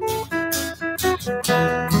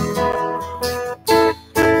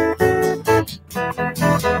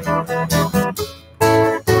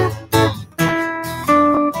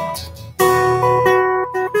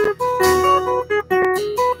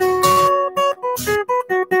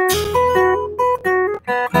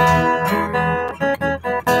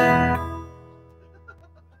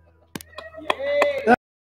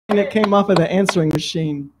 came off of the answering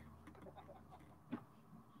machine.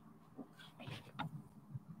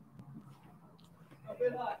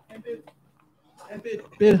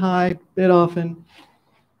 Bid high, bid often.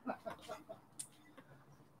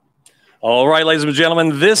 All right, ladies and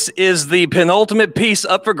gentlemen, this is the penultimate piece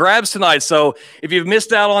up for grabs tonight. So if you've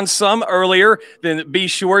missed out on some earlier, then be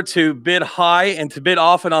sure to bid high and to bid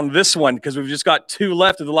often on this one, because we've just got 2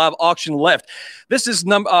 left of the live auction left. This is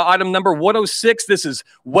item number 106. This is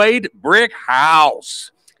Wade Brick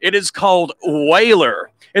House. It is called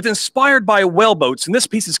Whaler. It's inspired by whaleboats, and this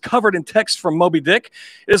piece is covered in text from Moby Dick.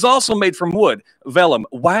 It is also made from wood, vellum,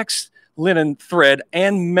 wax, linen, thread,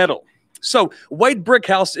 and metal. So Wade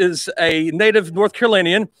Brickhouse is a native North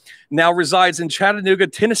Carolinian, now resides in Chattanooga,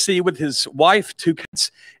 Tennessee with his wife, 2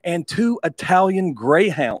 kids, and 2 Italian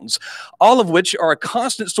greyhounds, all of which are a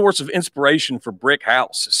constant source of inspiration for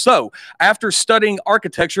Brickhouse. So after studying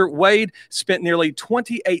architecture, Wade spent nearly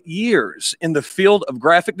 28 years in the field of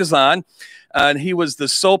graphic design, and he was the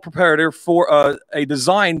sole proprietor for a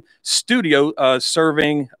design studio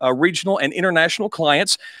serving regional and international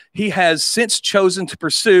clients. He has since chosen to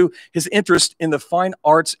pursue his interest in the fine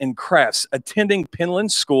arts and crafts, attending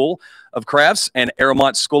Penland School of Crafts and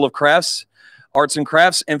Aramont School of Crafts, Arts and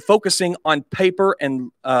Crafts, and focusing on paper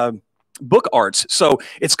and book arts. So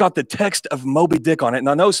it's got the text of Moby Dick on it. And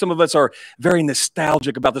I know some of us are very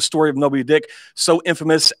nostalgic about the story of Moby Dick, so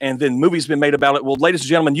infamous, and then movies been made about it. Well, ladies and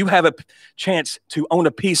gentlemen, you have a chance to own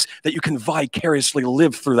a piece that you can vicariously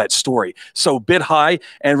live through that story. So bid high.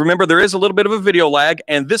 And remember, there is a little bit of a video lag,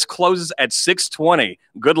 and this closes at 6:20.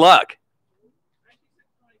 Good luck.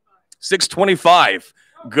 6:25.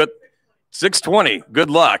 Good. 6:20.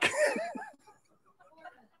 Good luck.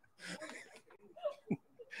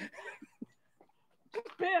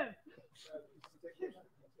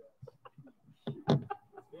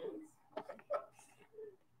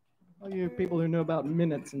 All you people who know about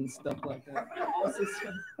minutes and stuff like that. This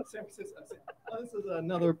is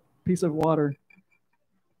another piece of water.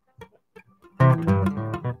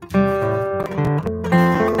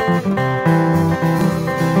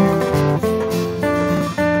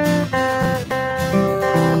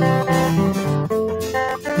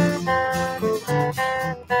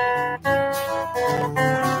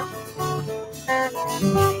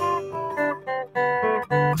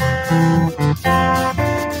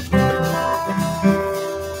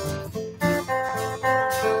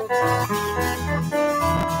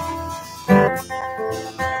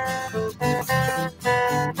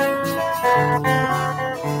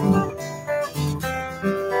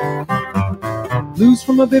 Blues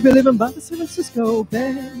from a baby living by the San Francisco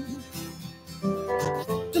Bay.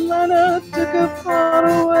 The liner took her far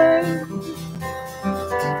away.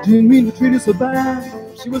 Didn't mean to treat her so bad.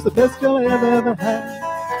 She was the best girl I ever had.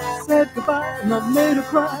 Said goodbye and I made her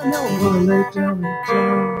cry. Now I'm gonna lay down and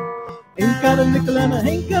die. Ain't got a nickel and I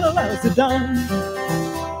ain't got a lousy dime.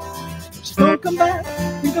 She's gonna come back.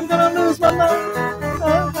 Think I'm gonna lose my mind.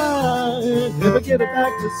 Never get her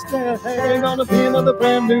back to stay. Gonna be another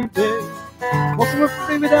brand new day. Walking with a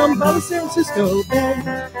baby down by the San Francisco Bay.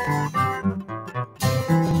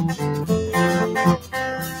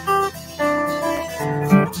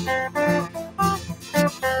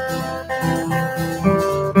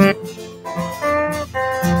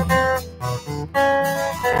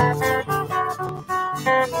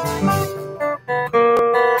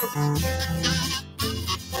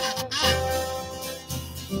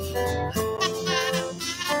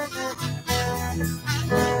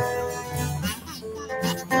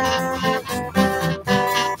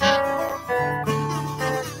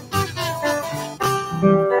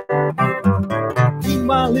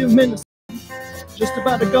 Meanwhile, in Minnesota, just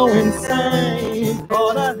about to go insane.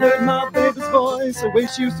 Thought I heard my baby's voice, the way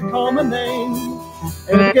she used to call my name.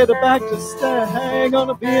 And to get her back to stay,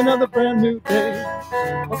 gonna be another brand new day.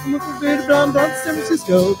 Walking with a baby down the San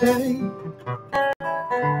Francisco Bay.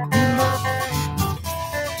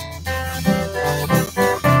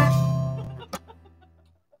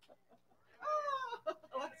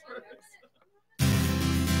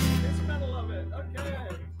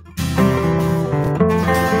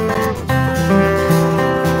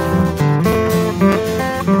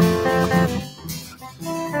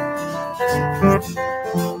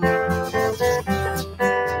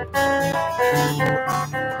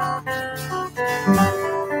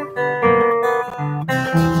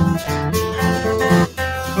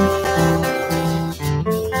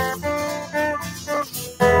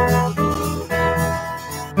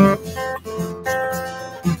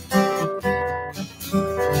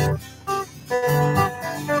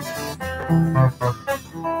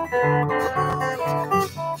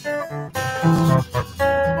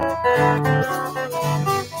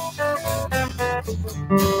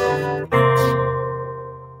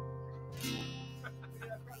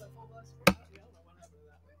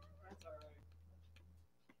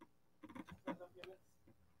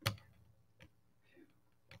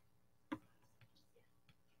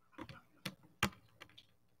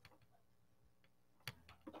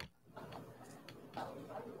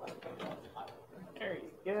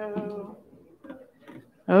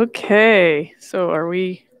 Okay, so are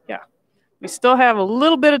we? Yeah, we still have a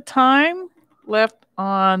little bit of time left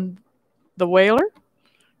on the whaler.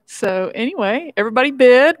 So anyway, everybody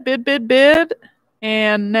bid.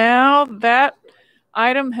 And now that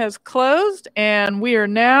item has closed, and we are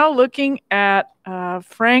now looking at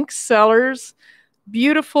Frank Sellers'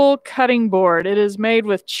 beautiful cutting board. It is made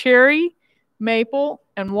with cherry, maple,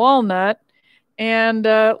 and walnut. And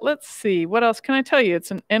let's see, what else can I tell you?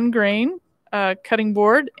 It's an end grain cutting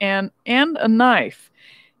board and a knife.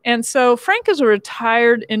 And so Frank is a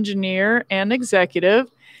retired engineer and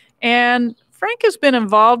executive, and Frank has been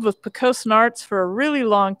involved with Pocosin Arts for a really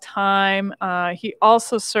long time. He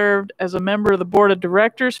also served as a member of the board of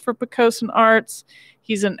directors for Pocosin Arts.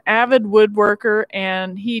 He's an avid woodworker,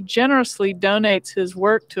 and he generously donates his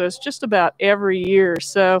work to us just about every year.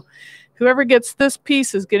 So whoever gets this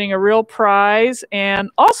piece is getting a real prize.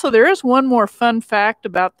 And also there is one more fun fact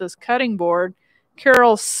about this cutting board.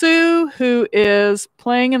 Carol Sue, who is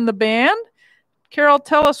playing in the band. Carol,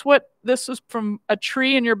 tell us what this is from a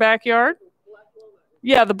tree in your backyard.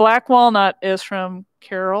 Yeah, the black walnut is from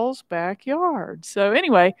Carol's backyard. So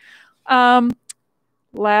anyway,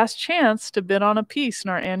 last chance to bid on a piece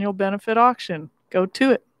in our annual benefit auction. Go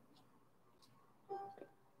to it.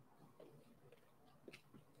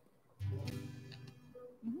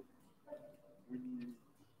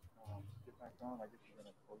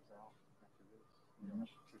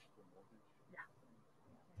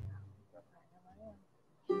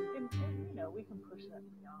 You know, we can push that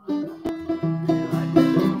beyond.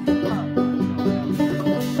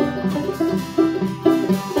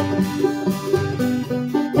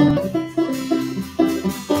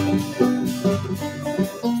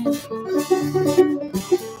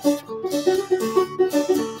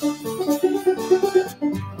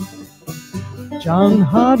 John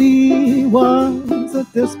Hardy was a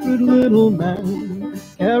desperate little man,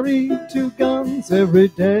 carried 2 guns every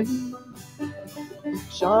day.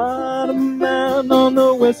 Shot a man on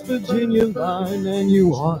the West Virginia line, and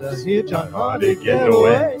you ought to hear John Hardy get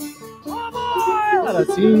away. I've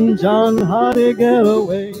seen John Hardy get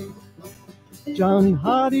away. John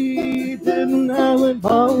Hardy didn't have a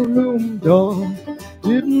ballroom door,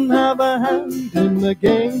 didn't have a hand in the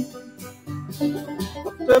game.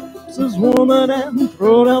 Steps his woman and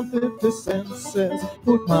throwed out 50 cents, says,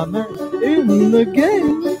 put my man in the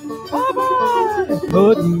game.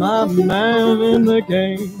 Put my man in the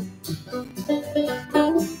game.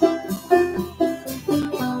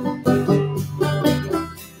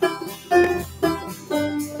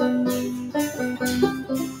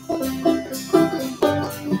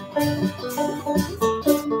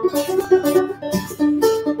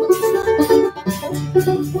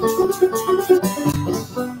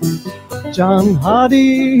 John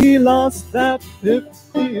Hardy, he lost that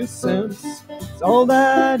 50 cents. It's all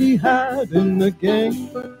that he had in the game.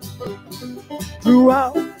 Threw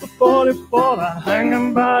out the 44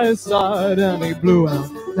 hanging by his side, and he blew out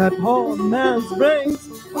that poor man's brains.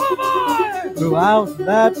 Blew out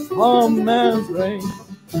that poor man's brains.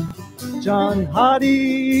 John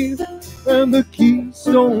Hardy and the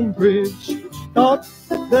Keystone Bridge thought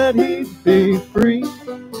that he'd be free.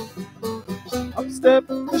 Up stepped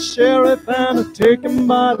the sheriff and I take him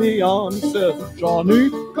by the arm, says, Johnny,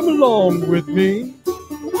 come along with me.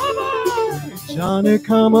 Johnny,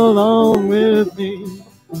 come along with me.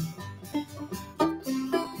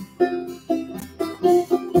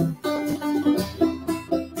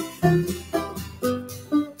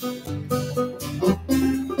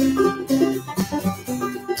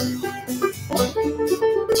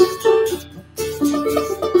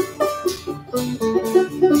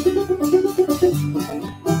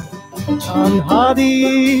 John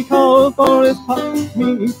Hardy called for his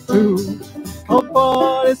puppy too, called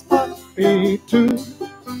for his puppy too.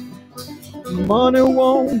 Money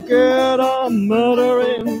won't get a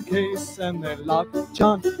murdering case, and they locked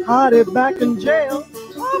John Hardy back in jail.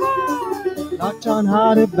 Locked John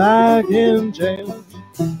Hardy back in jail.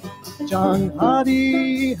 John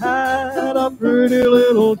Hardy had a pretty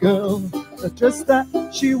little girl. The dress that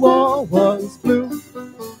she wore was blue.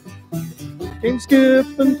 Came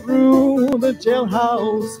skipping through the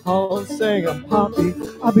jailhouse hall, saying, Poppy,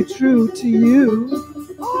 I'll be true to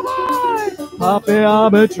you. Poppy,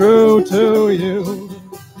 I'll be true to you.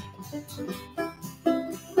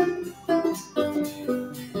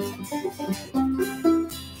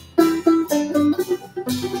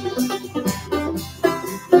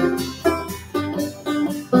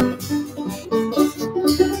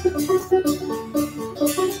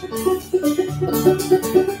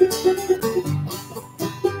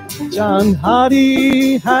 John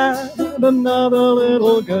Hardy had another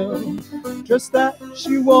little girl, dressed that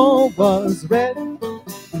she wore was red.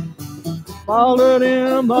 Followed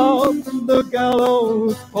him up the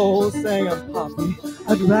gallows pole, saying, Poppy,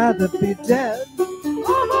 I'd rather be dead.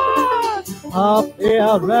 Poppy,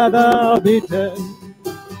 I'd rather be dead.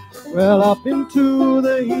 Well, up into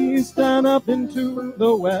the east and up into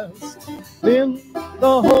the west, been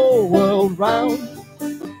the whole world round.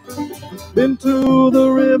 Been to the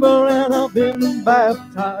river and I've been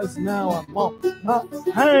baptized. Now I'm on my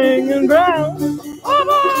hanging ground. Oh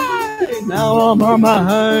my! Now I'm on my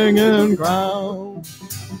hanging ground.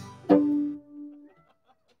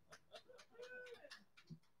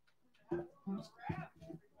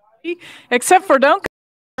 Except for don't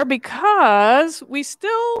come, because we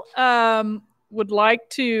still would like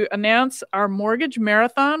to announce our mortgage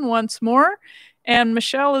marathon once more. And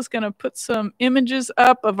Michelle is going to put some images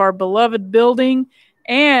up of our beloved building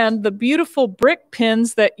and the beautiful brick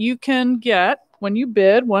pins that you can get when you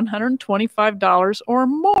bid $125 or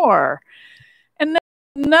more. And then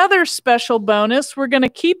another special bonus, we're going to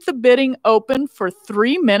keep the bidding open for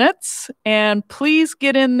 3 minutes. And please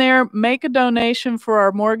get in there, make a donation for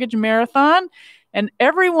our mortgage marathon. And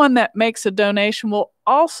everyone that makes a donation will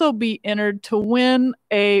also be entered to win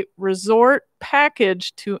a resort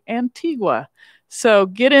package to Antigua. So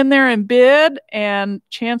get in there and bid, and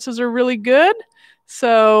chances are really good.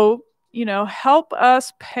 So, you know, help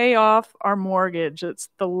us pay off our mortgage. It's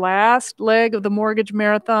the last leg of the mortgage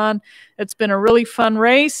marathon. It's been a really fun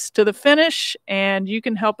race to the finish, and you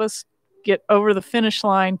can help us get over the finish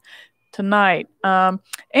line tonight.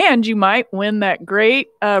 And you might win that great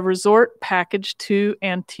resort package to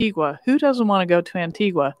Antigua. Who doesn't want to go to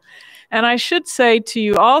Antigua? And I should say to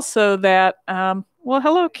you also that, well,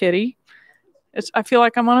 hello, Kitty. I feel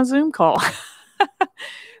like I'm on a Zoom call.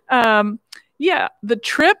 Yeah, the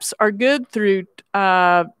trips are good through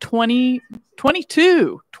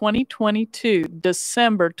 2022,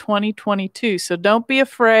 December 2022. So don't be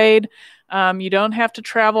afraid. You don't have to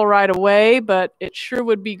travel right away, but it sure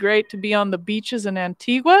would be great to be on the beaches in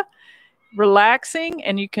Antigua, relaxing,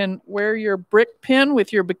 and you can wear your brick pin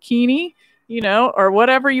with your bikini, you know, or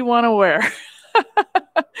whatever you want to wear.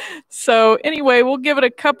 So anyway, we'll give it a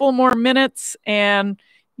couple more minutes, and,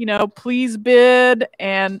 you know, please bid.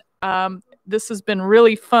 And this has been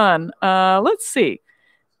really fun. Let's see,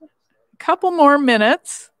 a couple more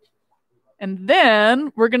minutes. And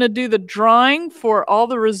then we're going to do the drawing for all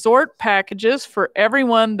the resort packages for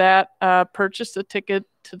everyone that purchased a ticket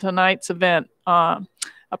to tonight's event, a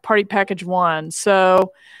party package 1.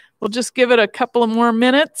 So we'll just give it a couple of more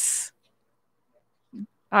minutes.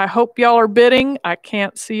 I hope y'all are bidding. I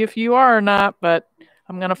can't see if you are or not, but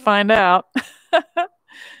I'm going to find out.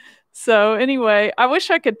 So anyway, I wish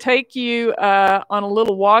I could take you on a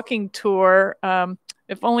little walking tour.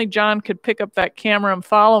 If only John could pick up that camera and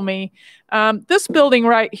follow me. This building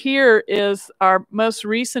right here is our most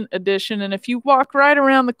recent addition. And if you walk right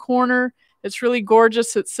around the corner, it's really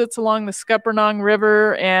gorgeous. It sits along the Scuppernong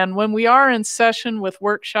River. And when we are in session with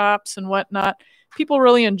workshops and whatnot, people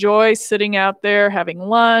really enjoy sitting out there having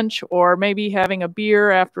lunch or maybe having a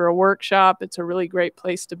beer after a workshop. It's a really great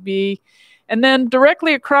place to be. And then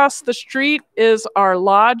directly across the street is our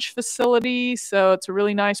lodge facility. So it's a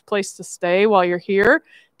really nice place to stay while you're here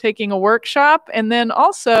taking a workshop. And then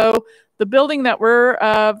also the building that we're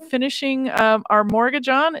finishing our mortgage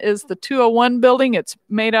on is the 201 building. It's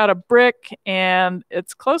made out of brick and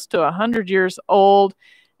it's close to 100 years old.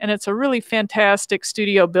 And it's a really fantastic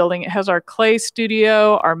studio building. It has our clay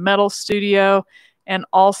studio, our metal studio, and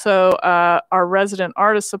also our resident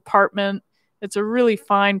artist apartment. It's a really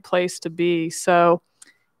fine place to be. So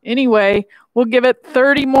anyway, we'll give it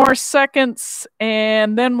 30 more seconds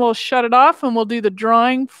and then we'll shut it off and we'll do the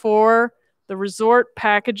drawing for the resort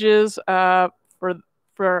packages for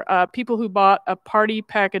people who bought a party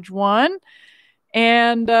package 1.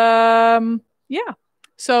 And yeah,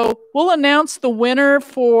 so we'll announce the winner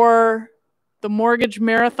for the mortgage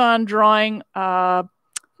marathon drawing probably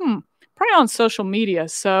on social media.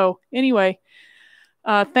 So anyway,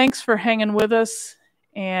 thanks for hanging with us.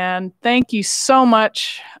 And thank you so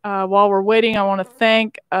much. While we're waiting, I want to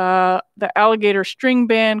thank the Alligator String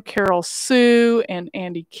Band, Carol Sue and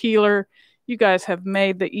Andy Keeler. You guys have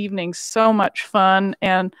made the evening so much fun.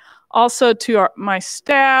 And also to my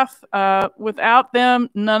staff, without them,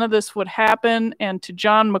 none of this would happen. And to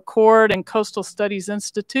John McCord and Coastal Studies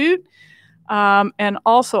Institute. And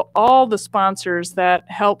also all the sponsors that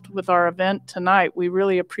helped with our event tonight. We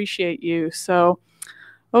really appreciate you. So,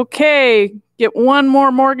 okay, get one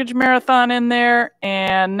more mortgage marathon in there.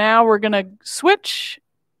 And now we're going to switch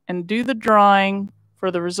and do the drawing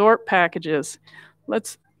for the resort packages.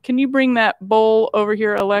 Can you bring that bowl over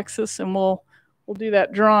here, Alexis, and we'll we'll do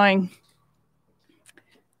that drawing.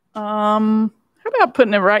 How about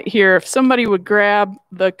putting it right here? If somebody would grab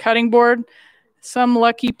the cutting board, some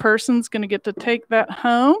lucky person's going to get to take that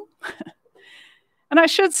home. And I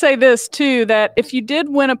should say this too, that if you did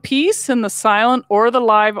win a piece in the silent or the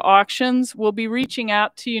live auctions, we'll be reaching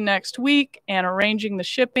out to you next week and arranging the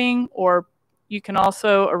shipping, or you can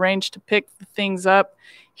also arrange to pick the things up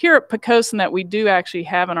here at Pocosin that we do actually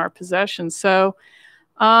have in our possession. So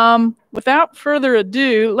without further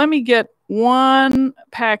ado, let me get one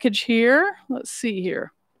package here. Let's see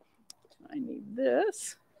here. I need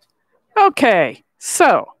this. Okay,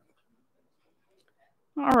 so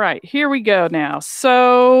all right, here we go now.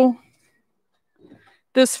 So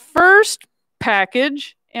this first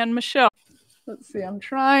package, and Michelle, let's see, I'm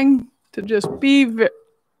trying to just be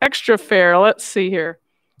extra fair. Let's see here.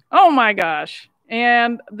 Oh my gosh.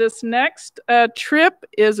 And this next trip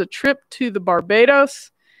is a trip to the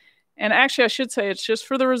Barbados. And actually, I should say it's just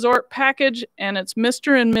for the resort package, and it's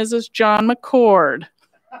Mr. and Mrs. John McCord.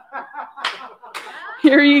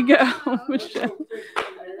 Here you go, Michelle.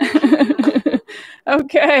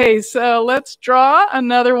 Okay, so let's draw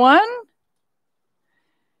another one.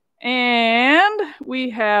 And we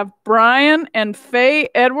have Brian and Faye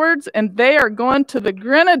Edwards, and they are going to the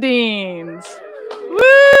Grenadines.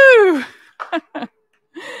 Woo!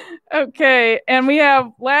 Okay, and we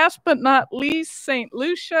have, last but not least, St.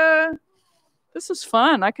 Lucia. This is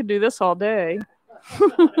fun. I could do this all day.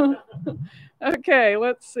 Okay,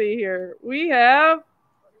 let's see here. We have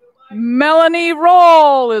Melanie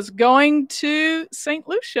Roll is going to St.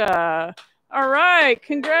 Lucia. All right,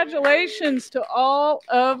 congratulations to all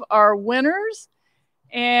of our winners.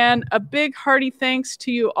 And a big hearty thanks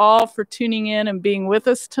to you all for tuning in and being with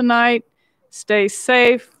us tonight. Stay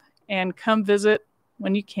safe and come visit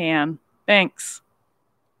when you can. Thanks.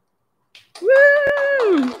 Woo!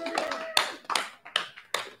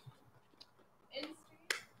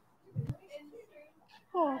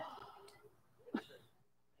 Oh.